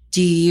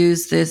 do you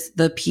use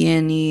the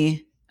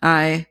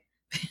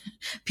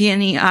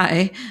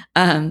PNEI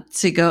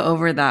to go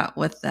over that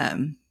with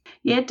them?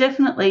 Yeah,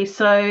 definitely.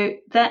 So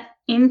that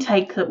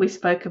intake that we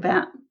spoke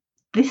about,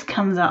 this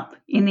comes up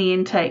in the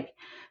intake.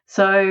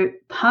 So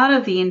part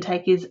of the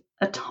intake is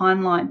a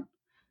timeline.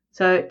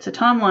 So it's a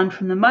timeline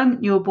from the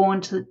moment you were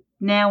born to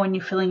now when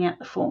you're filling out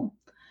the form.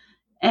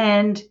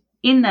 And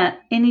in that,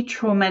 any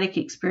traumatic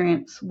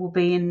experience will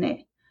be in there.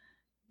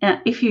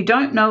 Now, if you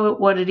don't know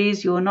what it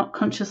is, you're not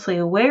consciously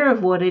aware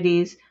of what it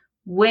is,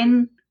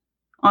 when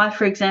I,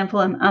 for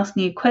example, am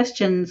asking you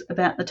questions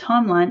about the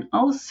timeline,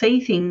 I'll see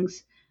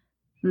things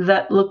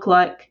that look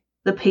like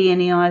the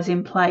PNEI is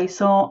in play.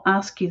 So I'll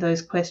ask you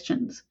those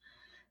questions.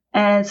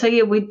 And so,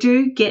 yeah, we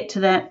do get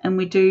to that, and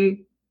we do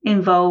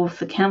involve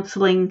the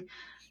counselling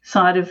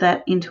side of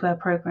that into our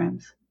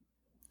programs.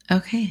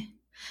 Okay.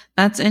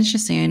 That's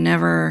interesting. I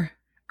never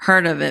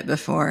heard of it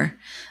before.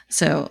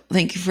 So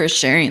thank you for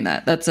sharing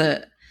that. That's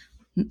a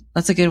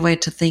good way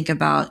to think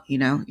about,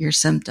 your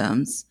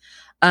symptoms.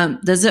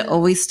 Does it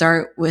always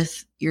start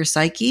with your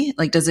psyche?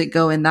 Like, does it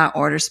go in that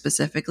order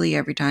specifically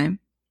every time?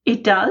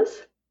 It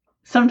does.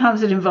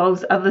 Sometimes it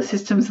involves other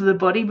systems of the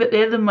body, but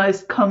they're the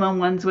most common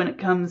ones when it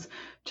comes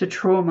to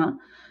trauma.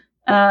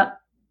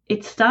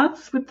 It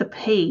starts with the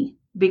P,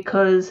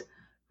 because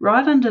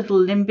right under the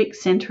limbic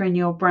center in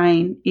your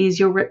brain is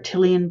your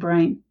reptilian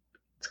brain.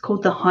 It's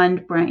called the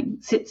hindbrain.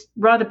 It sits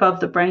right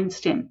above the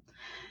brainstem.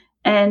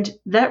 And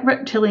that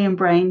reptilian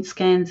brain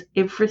scans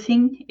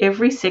everything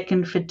every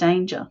second for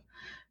danger.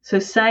 So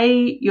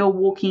say you're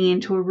walking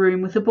into a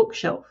room with a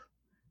bookshelf.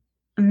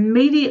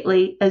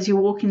 Immediately as you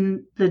walk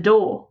in the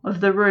door of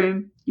the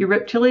room, your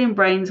reptilian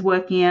brain's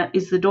working out,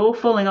 is the door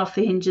falling off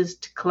the hinges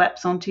to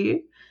collapse onto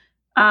you?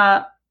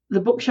 The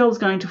bookshelf's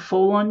going to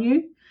fall on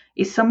you?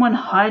 Is someone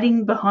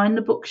hiding behind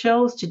the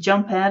bookshelves to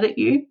jump out at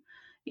you?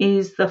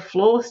 Is the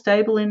floor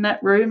stable in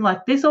that room?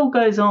 Like, this all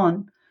goes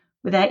on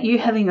without you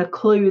having a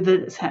clue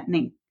that it's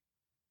happening.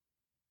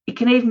 It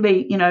can even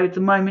be, the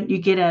moment you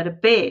get out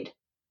of bed,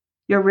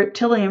 your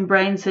reptilian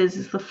brain says,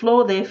 is the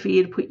floor there for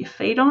you to put your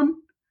feet on?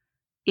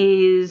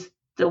 Is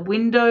the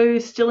window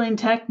still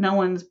intact? No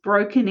one's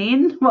broken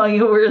in while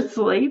you were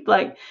asleep?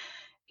 Like,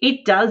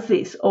 it does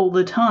this all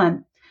the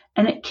time.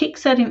 And it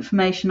kicks that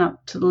information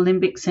up to the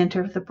limbic center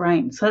of the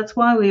brain. So that's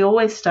why we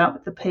always start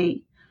with the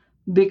P,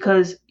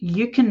 because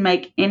you can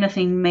make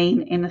anything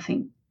mean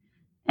anything.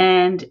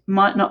 And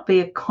might not be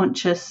a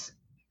conscious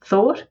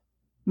thought,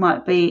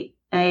 might be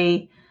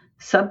a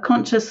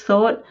subconscious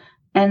thought,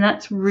 and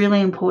that's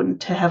really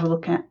important to have a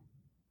look at.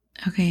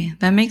 Okay,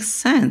 that makes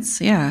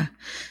sense. Yeah.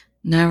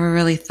 Never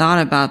really thought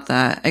about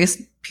that. I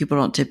guess people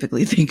don't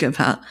typically think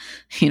about,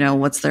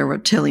 what's their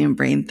reptilian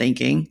brain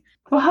thinking.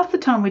 Well, half the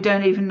time we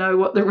don't even know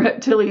what the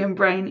reptilian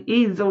brain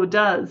is or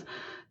does.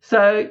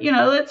 So,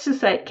 let's just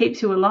say it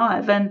keeps you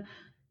alive. And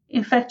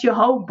in fact, your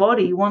whole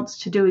body wants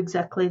to do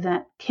exactly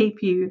that,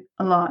 keep you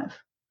alive.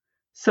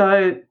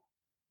 So,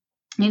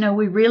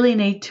 we really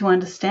need to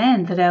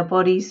understand that our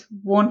bodies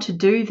want to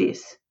do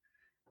this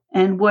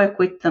and work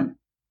with them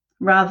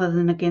rather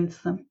than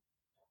against them.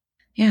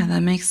 Yeah,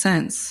 that makes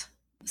sense.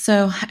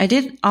 So I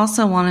did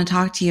also want to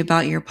talk to you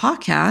about your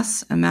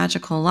podcast, A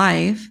Magical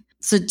Life.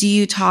 So do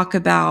you talk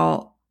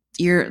about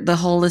the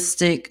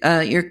holistic,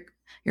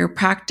 your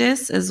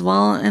practice as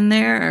well in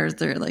there? Or is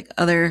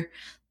there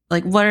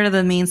what are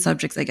the main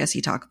subjects I guess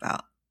you talk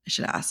about? I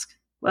should ask.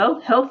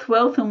 Well, health,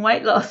 wealth, and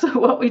weight loss are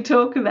what we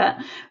talk about.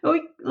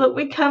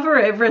 We cover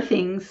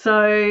everything.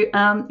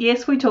 So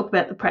yes, we talk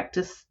about the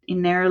practice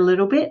in there a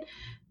little bit.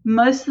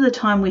 Most of the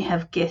time we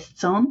have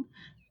guests on,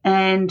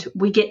 and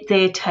we get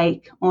their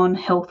take on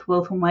health,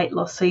 wealth, and weight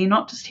loss. So you're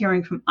not just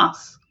hearing from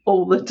us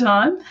all the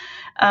time.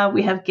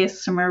 We have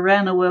guests from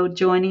around the world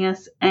joining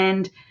us,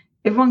 and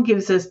everyone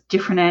gives us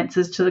different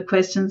answers to the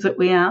questions that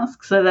we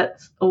ask, so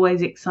that's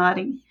always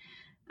exciting.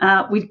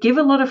 We give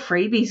a lot of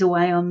freebies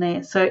away on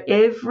there, so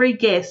every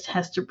guest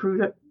has to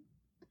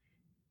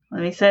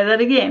let me say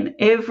that again.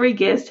 Every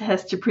guest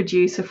has to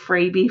produce a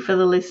freebie for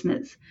the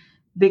listeners,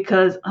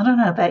 because I don't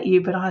know about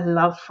you, but I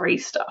love free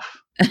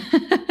stuff.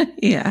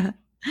 Yeah.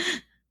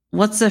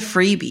 What's a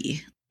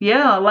freebie?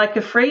 Yeah, like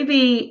a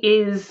freebie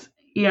is,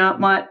 it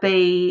might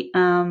be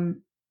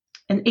an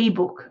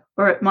ebook,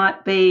 or it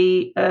might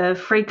be a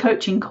free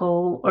coaching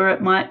call, or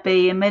it might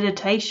be a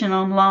meditation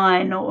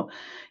online, or,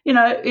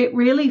 it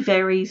really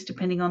varies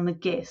depending on the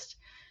guest.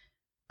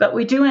 But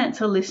we do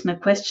answer listener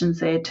questions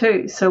there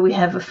too. So we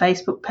have a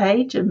Facebook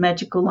page, a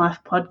Magical Life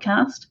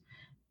Podcast,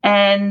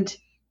 and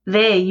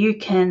there you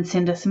can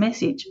send us a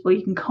message, or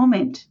you can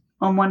comment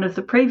on one of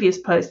the previous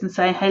posts and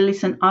say, hey,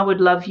 listen, I would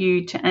love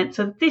you to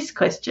answer this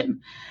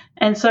question.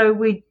 And so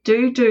we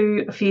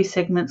do a few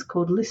segments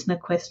called Listener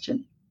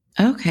Question.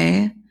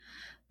 Okay.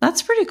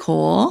 That's pretty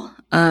cool.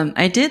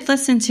 I did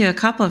listen to a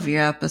couple of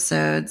your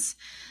episodes.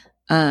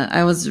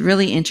 I was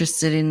really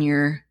interested in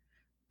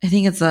I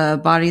think it's a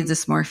body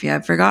dysmorphia.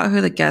 I forgot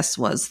who the guest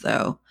was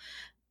though.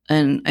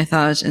 And I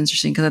thought it was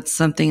interesting because it's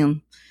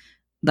something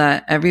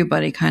that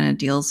everybody kind of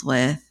deals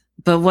with.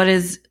 But what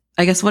is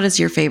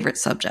your favorite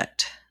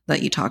subject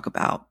that you talk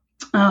about?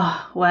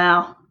 Oh,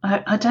 wow.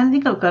 I don't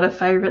think I've got a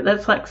favorite.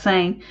 That's like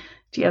saying,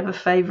 do you have a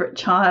favorite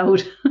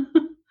child?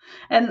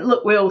 And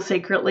look, we all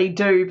secretly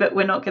do, but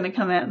we're not going to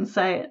come out and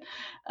say it.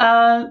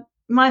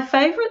 My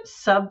favorite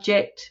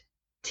subject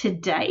to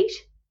date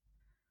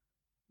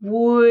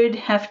would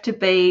have to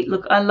be,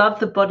 look, I love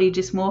the body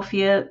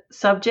dysmorphia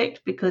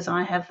subject because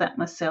I have that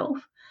myself.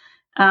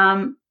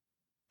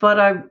 But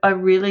I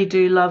really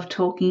do love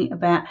talking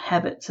about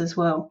habits as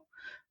well.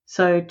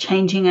 So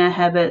changing our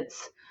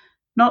habits,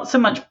 not so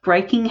much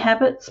breaking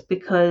habits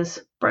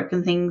because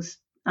broken things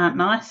aren't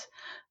nice,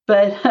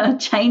 but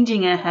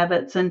changing our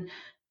habits. And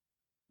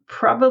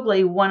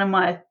probably one of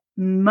my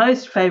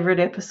most favorite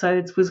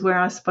episodes was where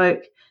I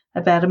spoke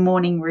about a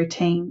morning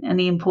routine and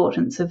the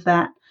importance of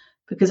that,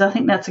 because I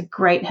think that's a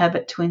great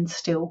habit to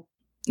instill.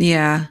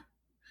 Yeah,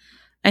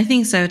 I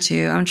think so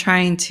too. I'm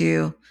trying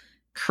to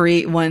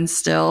create one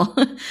still,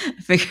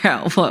 figure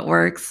out what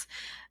works.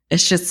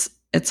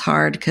 It's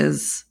hard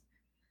because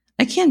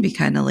I can be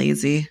kind of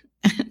lazy.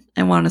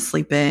 I want to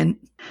sleep in.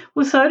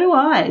 Well, so do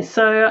I.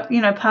 So,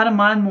 part of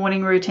my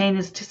morning routine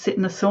is to sit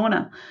in the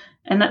sauna,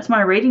 and that's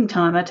my reading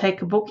time. I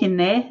take a book in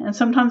there, and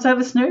sometimes I have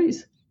a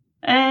snooze.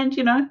 And,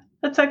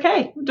 that's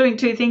okay. I'm doing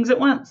two things at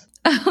once.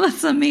 Oh,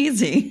 that's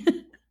amazing.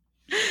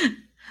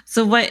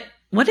 So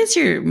what is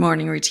your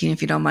morning routine,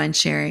 if you don't mind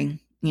sharing,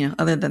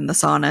 other than the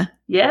sauna?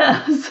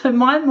 Yeah. So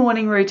my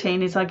morning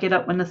routine is I get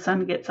up when the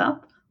sun gets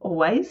up,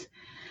 always,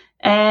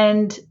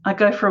 and I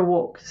go for a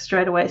walk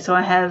straight away. So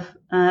I have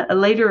a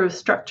liter of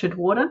structured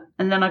water,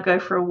 and then I go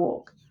for a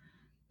walk.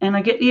 And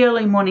I get the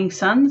early morning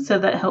sun, so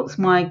that helps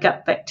my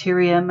gut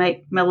bacteria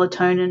make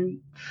melatonin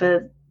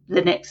for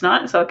the next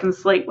night so I can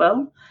sleep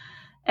well.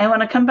 And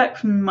when I come back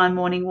from my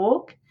morning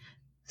walk,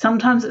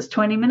 sometimes it's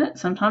 20 minutes,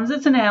 sometimes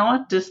it's an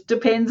hour, just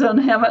depends on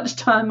how much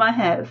time I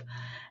have.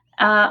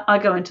 I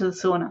go into the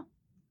sauna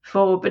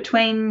for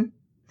between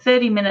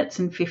 30 minutes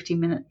and 50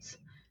 minutes.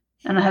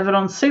 And I have it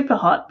on super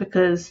hot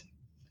because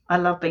I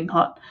love being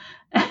hot.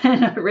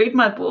 And I read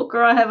my book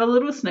or I have a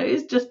little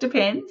snooze, just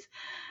depends.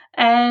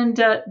 And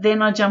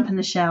then I jump in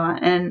the shower.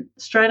 And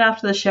straight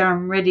after the shower,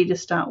 I'm ready to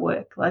start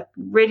work, like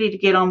ready to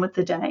get on with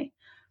the day.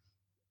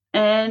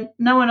 And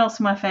no one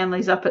else in my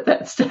family's up at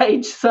that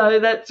stage. So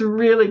that's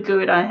really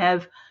good. I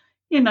have,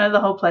 the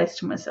whole place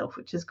to myself,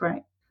 which is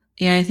great.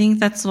 Yeah, I think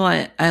that's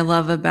what I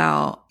love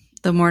about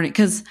the morning,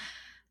 because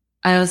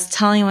I was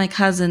telling my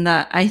cousin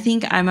that I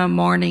think I'm a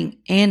morning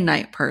and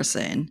night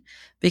person,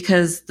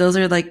 because those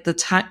are like the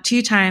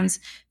two times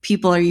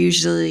people are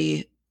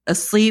usually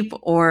asleep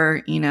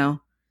or,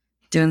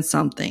 doing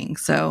something.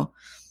 So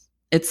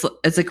it's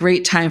a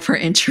great time for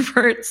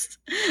introverts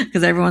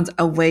because everyone's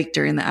awake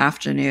during the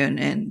afternoon,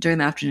 and during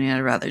the afternoon,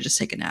 I'd rather just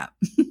take a nap.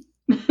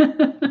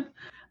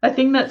 I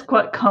think that's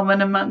quite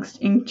common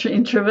amongst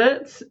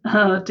introverts,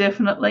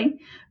 definitely.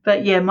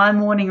 But yeah, my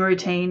morning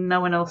routine, no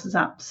one else is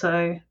up,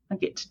 so I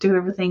get to do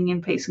everything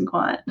in peace and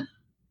quiet.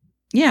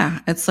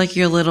 Yeah, it's like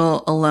your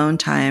little alone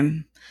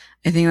time.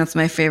 I think that's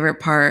my favorite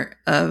part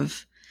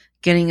of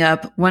getting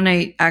up, when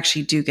I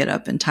actually do get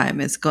up in time,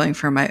 is going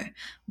for my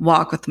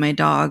walk with my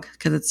dog,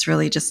 because it's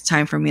really just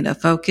time for me to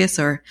focus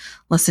or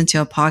listen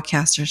to a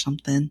podcast or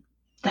something.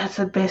 That's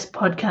the best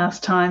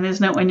podcast time,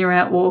 isn't it, when you're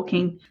out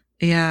walking?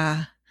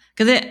 Yeah,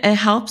 because it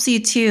helps you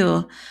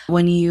too.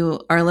 When you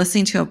are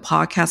listening to a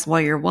podcast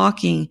while you're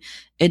walking,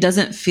 it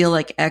doesn't feel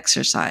like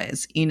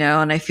exercise,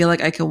 and I feel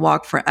like I could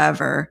walk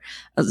forever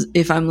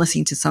if I'm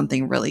listening to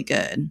something really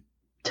good.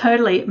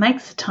 Totally. It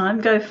makes the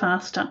time go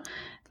faster.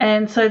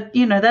 And so,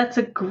 that's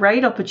a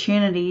great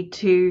opportunity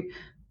to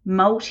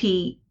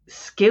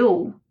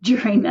multi-skill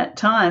during that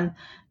time.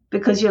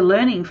 because you're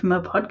learning from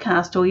a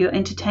podcast or you're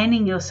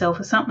entertaining yourself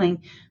or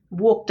something.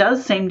 Walk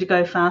does seem to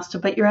go faster,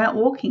 but you're out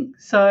walking.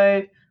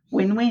 So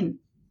win-win.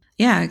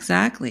 Yeah,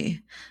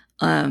 exactly.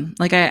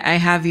 Like I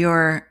have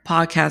your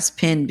podcast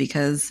pinned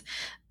because,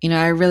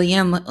 I really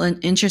am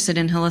interested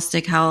in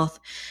holistic health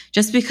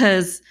just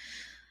because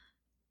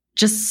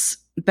just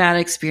bad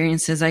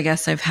experiences, I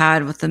guess, I've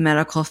had with the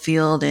medical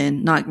field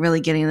and not really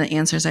getting the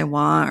answers I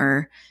want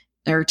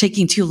or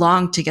taking too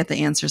long to get the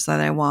answers that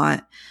I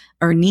want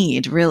or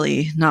need,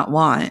 really, not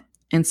want.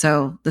 And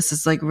so this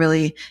is like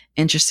really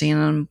interesting,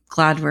 and I'm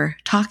glad we're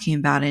talking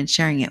about it and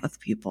sharing it with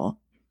people.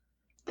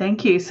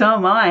 Thank you. So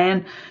am I.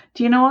 And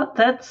do you know what?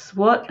 That's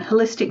what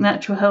Holistic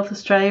Natural Health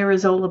Australia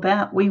is all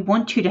about. We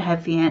want you to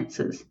have the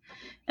answers,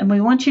 and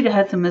we want you to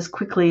have them as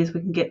quickly as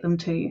we can get them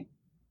to you.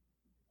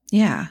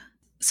 Yeah.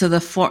 So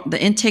the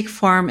intake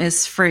form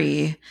is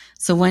free.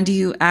 So when do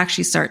you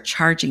actually start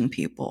charging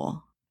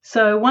people?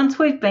 So once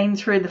we've been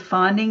through the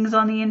findings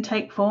on the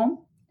intake form,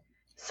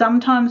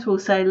 sometimes we'll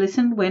say,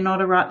 listen, we're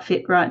not a right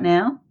fit right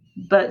now,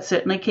 but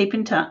certainly keep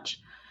in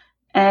touch.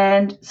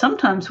 And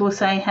sometimes we'll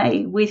say,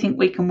 hey, we think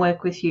we can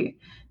work with you.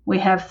 We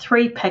have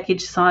 3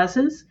 package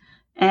sizes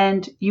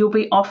and you'll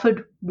be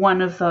offered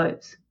one of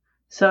those.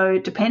 So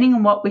depending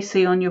on what we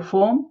see on your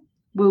form,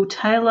 we'll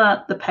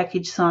tailor the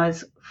package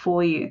size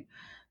for you.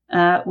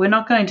 We're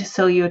not going to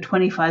sell you a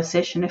 25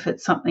 session if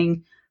it's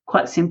something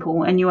quite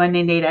simple and you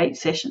only need 8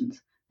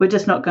 sessions. We're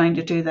just not going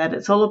to do that.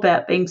 It's all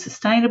about being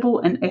sustainable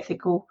and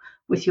ethical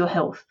with your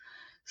health.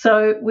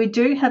 So we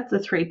do have the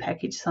 3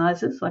 package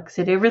sizes. Like I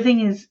said, everything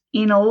is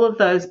in all of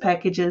those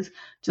packages,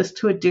 just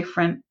to a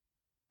different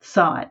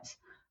size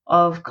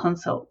of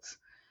consults.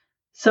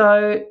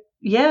 So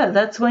yeah,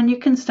 that's when you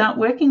can start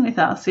working with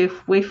us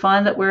if we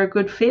find that we're a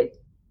good fit,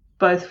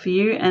 both for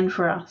you and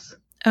for us.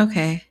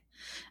 Okay.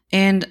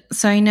 And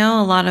so I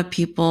know a lot of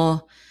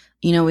people,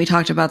 we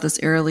talked about this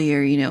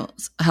earlier,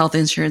 health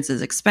insurance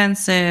is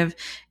expensive.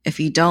 If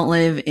you don't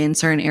live in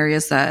certain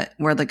areas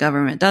where the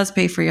government does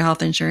pay for your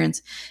health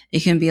insurance,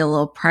 it can be a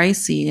little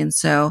pricey. And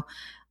so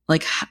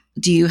like,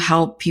 do you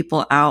help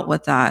people out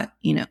with that,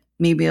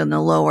 maybe on the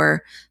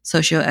lower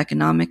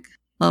socioeconomic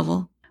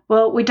level?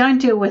 Well, we don't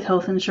deal with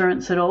health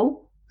insurance at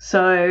all.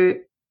 So,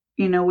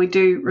 we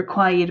do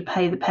require you to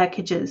pay the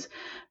packages.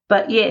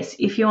 But yes,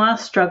 if you are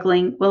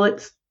struggling, well,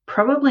 it's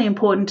probably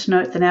important to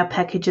note that our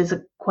packages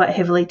are quite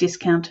heavily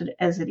discounted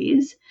as it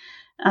is,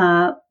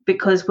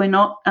 because we're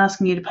not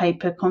asking you to pay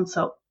per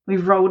consult.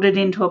 We've rolled it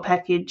into a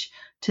package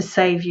to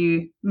save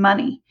you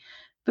money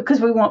because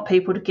we want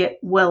people to get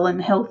well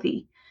and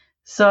healthy.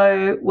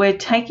 So we're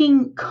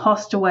taking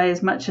cost away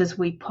as much as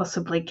we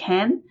possibly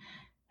can.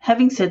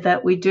 Having said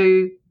that, we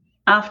do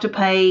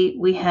Afterpay.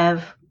 We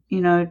have,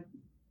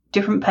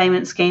 different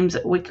payment schemes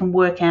that we can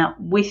work out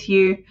with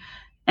you.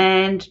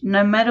 And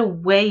no matter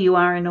where you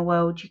are in the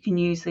world, you can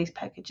use these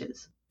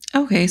packages.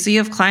 Okay, so you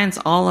have clients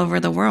all over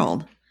the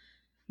world.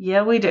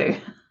 Yeah, we do.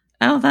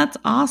 Oh, that's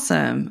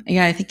awesome.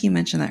 Yeah, I think you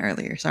mentioned that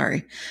earlier.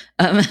 Sorry.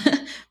 Well,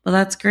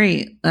 that's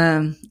great.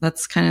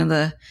 That's kind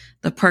of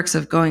the perks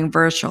of going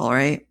virtual,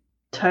 right?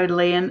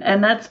 Totally.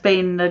 And that's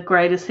been the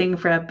greatest thing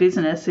for our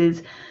business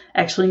is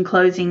actually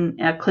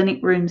enclosing our clinic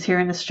rooms here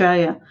in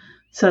Australia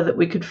so that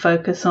we could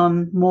focus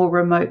on more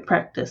remote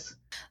practice.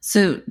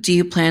 So do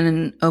you plan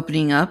on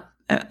opening up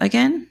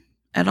again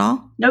at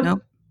all?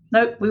 Nope.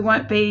 We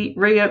won't be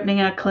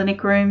reopening our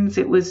clinic rooms.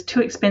 It was too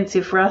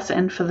expensive for us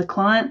and for the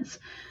clients.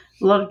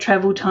 A lot of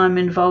travel time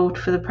involved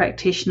for the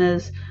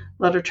practitioners,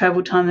 a lot of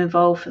travel time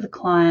involved for the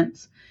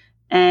clients.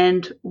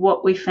 And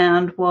what we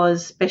found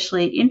was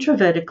especially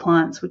introverted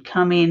clients would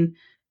come in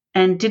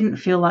and didn't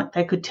feel like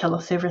they could tell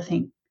us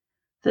everything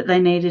that they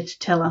needed to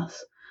tell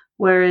us.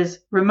 Whereas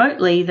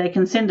remotely, they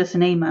can send us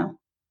an email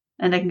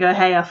and they can go,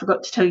 hey, I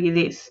forgot to tell you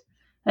this.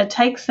 It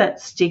takes that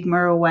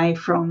stigma away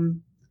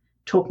from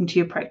talking to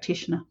your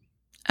practitioner.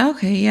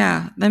 Okay,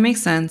 yeah, that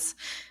makes sense.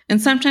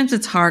 And sometimes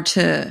it's hard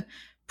to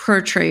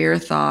portray your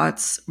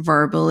thoughts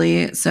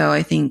verbally. So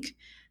I think,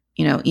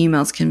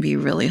 emails can be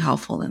really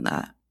helpful in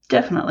that.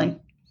 Definitely.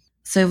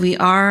 So we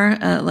are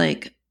at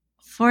like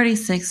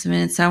 46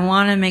 minutes. I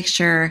want to make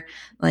sure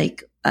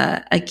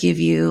I give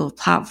you a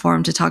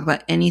platform to talk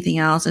about anything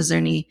else. Is there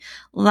any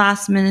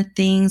last minute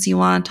things you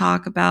want to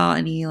talk about?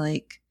 Any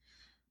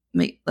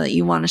that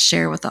you want to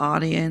share with the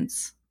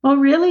audience? Well,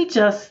 really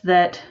just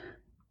that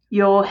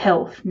your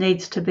health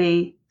needs to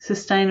be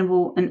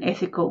sustainable and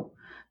ethical.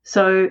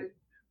 So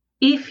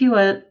if you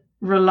are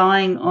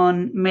relying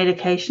on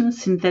medications,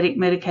 synthetic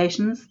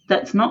medications,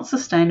 that's not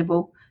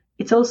sustainable.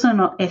 It's also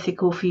not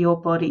ethical for your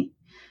body.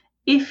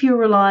 If you're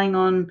relying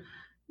on,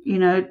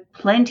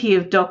 plenty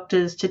of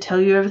doctors to tell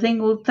you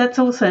everything, well, that's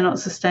also not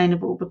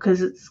sustainable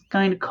because it's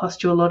going to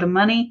cost you a lot of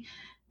money.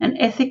 And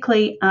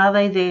ethically, are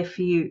they there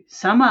for you?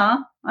 Some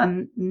are.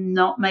 I'm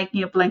not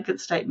making a blanket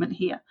statement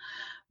here.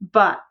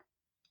 But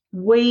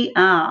we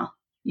are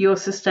your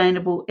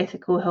sustainable,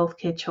 ethical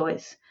healthcare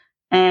choice.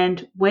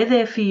 And we're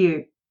there for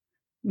you.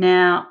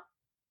 Now,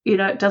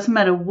 it doesn't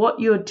matter what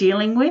you're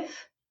dealing with.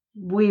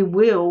 We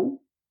will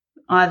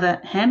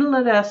either handle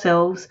it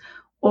ourselves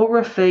or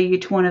refer you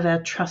to one of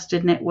our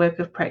trusted network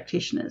of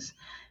practitioners.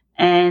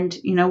 And,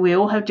 we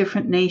all have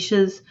different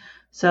niches.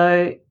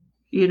 So,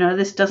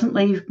 this doesn't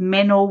leave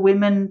men or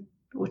women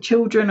or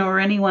children or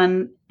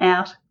anyone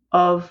out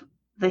of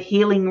the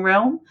healing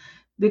realm,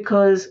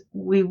 because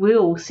we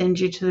will send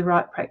you to the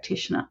right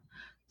practitioner.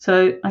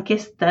 So I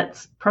guess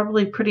that's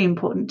probably pretty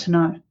important to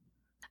know.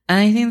 And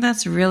I think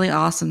that's really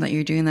awesome that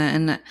you're doing that.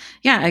 And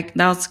that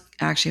was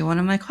actually one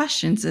of my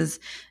questions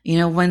is,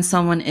 when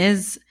someone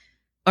is,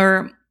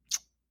 or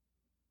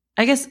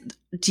I guess,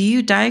 do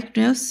you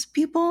diagnose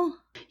people?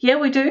 Yeah,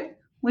 we do.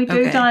 We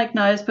do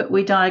diagnose, but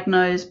we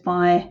diagnose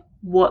by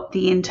what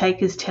the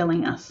intake is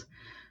telling us.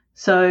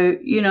 So,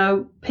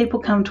 people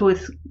come to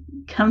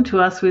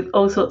us with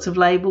all sorts of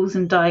labels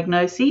and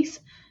diagnoses.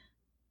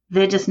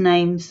 They're just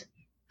names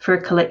for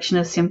a collection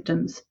of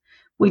symptoms.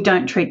 We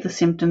don't treat the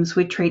symptoms,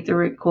 we treat the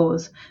root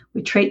cause.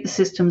 We treat the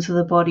systems of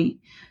the body.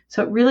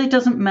 So it really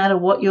doesn't matter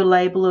what your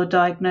label or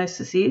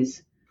diagnosis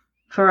is.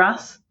 For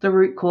us, the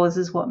root cause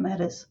is what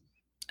matters.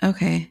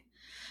 Okay.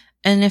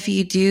 And if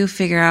you do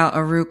figure out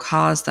a root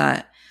cause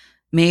that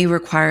may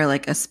require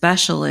like a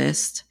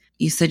specialist,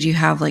 you said you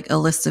have like a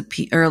list of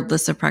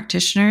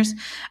practitioners.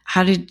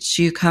 How did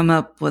you come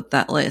up with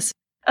that list?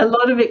 A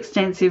lot of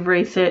extensive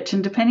research,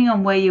 and depending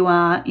on where you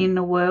are in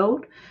the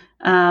world,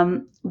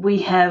 we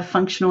have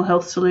functional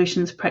health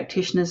solutions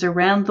practitioners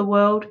around the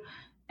world,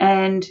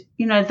 and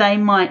they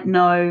might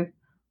know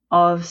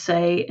of,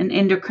 say, an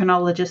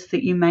endocrinologist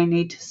that you may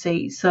need to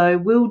see. So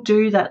we'll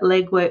do that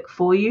legwork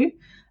for you,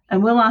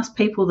 and we'll ask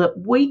people that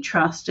we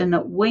trust and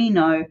that we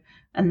know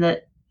and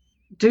that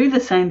do the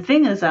same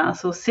thing as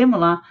us or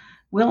similar.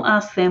 We'll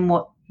ask them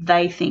what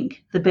they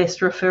think the best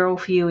referral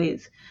for you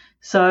is.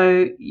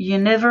 So you're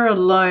never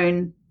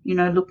alone,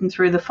 looking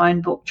through the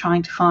phone book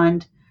trying to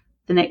find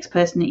the next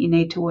person that you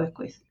need to work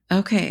with.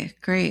 Okay,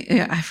 great.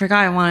 Yeah, I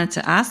forgot I wanted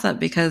to ask that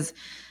because,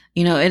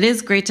 it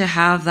is great to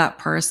have that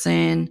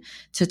person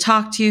to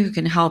talk to who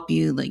can help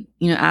you,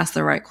 ask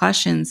the right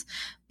questions.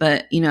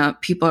 But,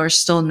 people are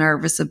still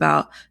nervous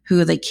about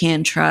who they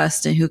can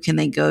trust and who can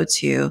they go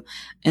to.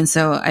 And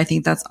so I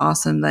think that's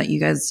awesome that you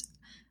guys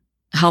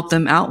help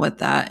them out with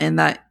that, and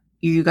that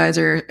you guys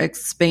are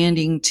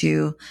expanding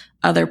to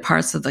other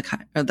parts of the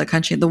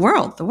country, the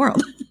world.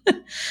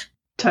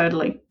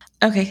 Totally.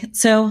 Okay.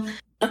 So,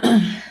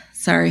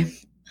 sorry,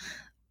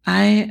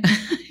 I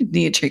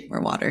need to drink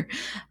more water.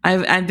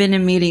 I've been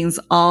in meetings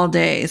all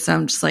day, so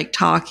I'm just like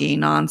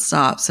talking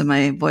nonstop. So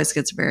my voice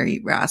gets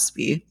very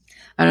raspy.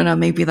 I don't know.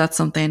 Maybe that's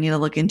something I need to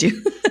look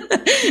into.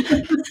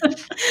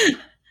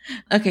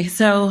 Okay.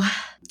 So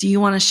do you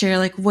want to share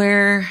like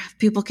where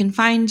people can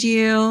find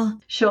you?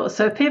 Sure.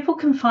 So people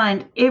can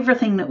find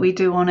everything that we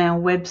do on our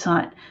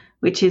website,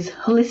 which is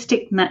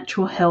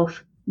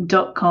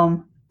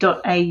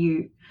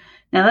holisticnaturalhealth.com.au.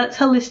 Now that's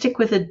holistic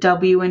with a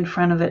W in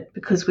front of it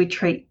because we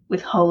treat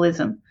with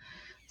holism.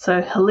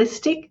 So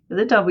holistic with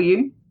a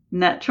W,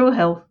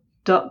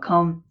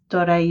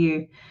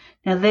 naturalhealth.com.au.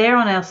 Now there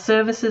on our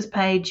services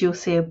page, you'll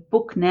see a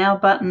book now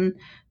button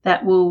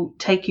that will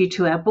take you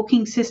to our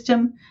booking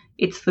system.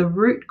 It's the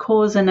root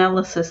cause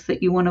analysis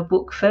that you want to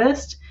book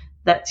first.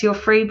 That's your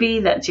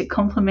freebie. That's your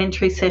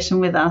complimentary session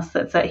with us.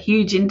 That's that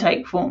huge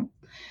intake form.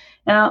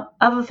 Now,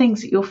 other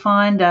things that you'll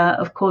find are,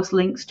 of course,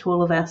 links to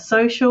all of our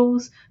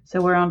socials. So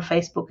we're on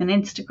Facebook and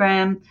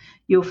Instagram.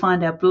 You'll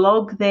find our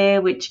blog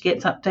there, which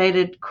gets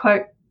updated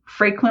quite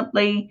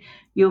frequently.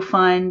 You'll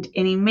find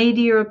any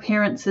media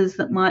appearances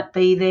that might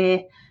be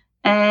there.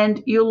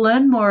 And you'll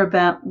learn more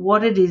about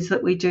what it is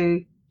that we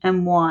do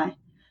and why.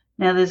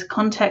 Now, there's a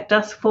contact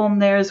us form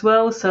there as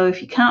well. So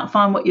if you can't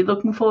find what you're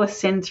looking for,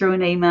 send through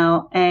an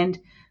email and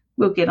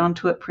we'll get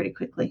onto it pretty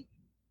quickly.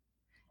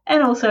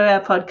 And also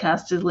our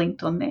podcast is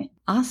linked on there.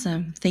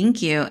 Awesome.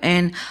 Thank you.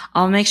 And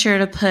I'll make sure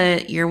to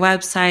put your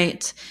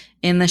website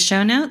in the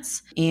show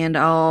notes, and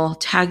I'll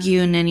tag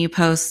you in any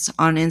posts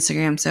on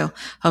Instagram. So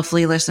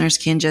hopefully listeners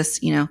can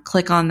just,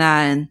 click on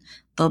that and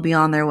they'll be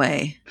on their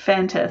way.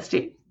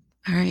 Fantastic.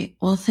 All right.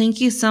 Well, thank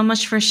you so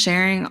much for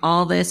sharing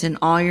all this and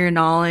all your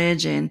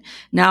knowledge. And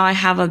now I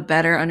have a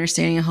better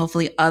understanding, and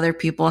hopefully other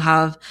people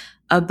have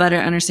a better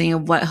understanding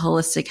of what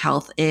holistic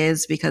health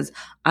is, because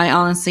I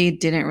honestly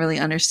didn't really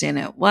understand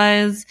it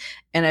was.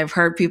 And I've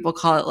heard people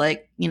call it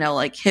like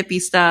hippie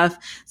stuff.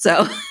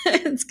 So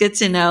it's good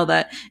to know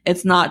that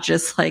it's not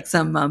just like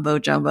some mumbo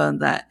jumbo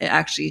and that it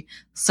actually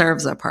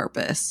serves a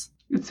purpose.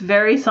 It's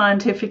very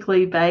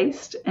scientifically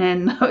based,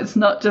 and no, it's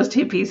not just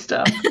hippie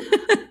stuff.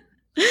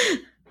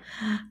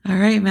 All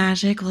right,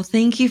 Magic. Well,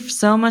 thank you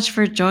so much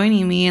for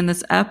joining me in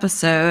this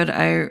episode.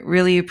 I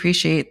really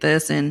appreciate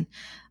this, and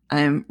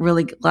I'm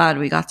really glad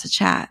we got to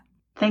chat.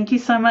 Thank you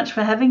so much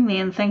for having me,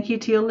 and thank you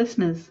to your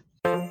listeners.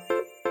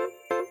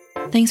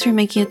 Thanks for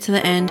making it to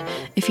the end.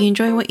 If you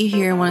enjoy what you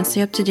hear and want to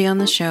stay up to date on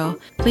the show,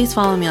 please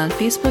follow me on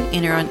Facebook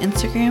and or on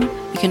Instagram.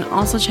 You can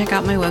also check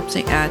out my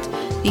website at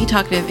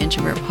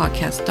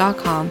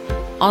thetalkativeintrovertpodcast.com.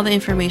 All the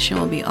information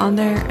will be on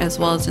there as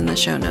well as in the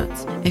show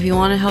notes. If you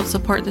want to help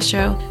support the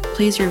show,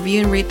 please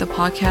review and rate the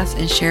podcast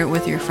and share it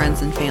with your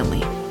friends and family.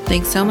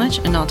 Thanks so much,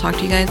 and I'll talk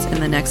to you guys in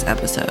the next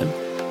episode.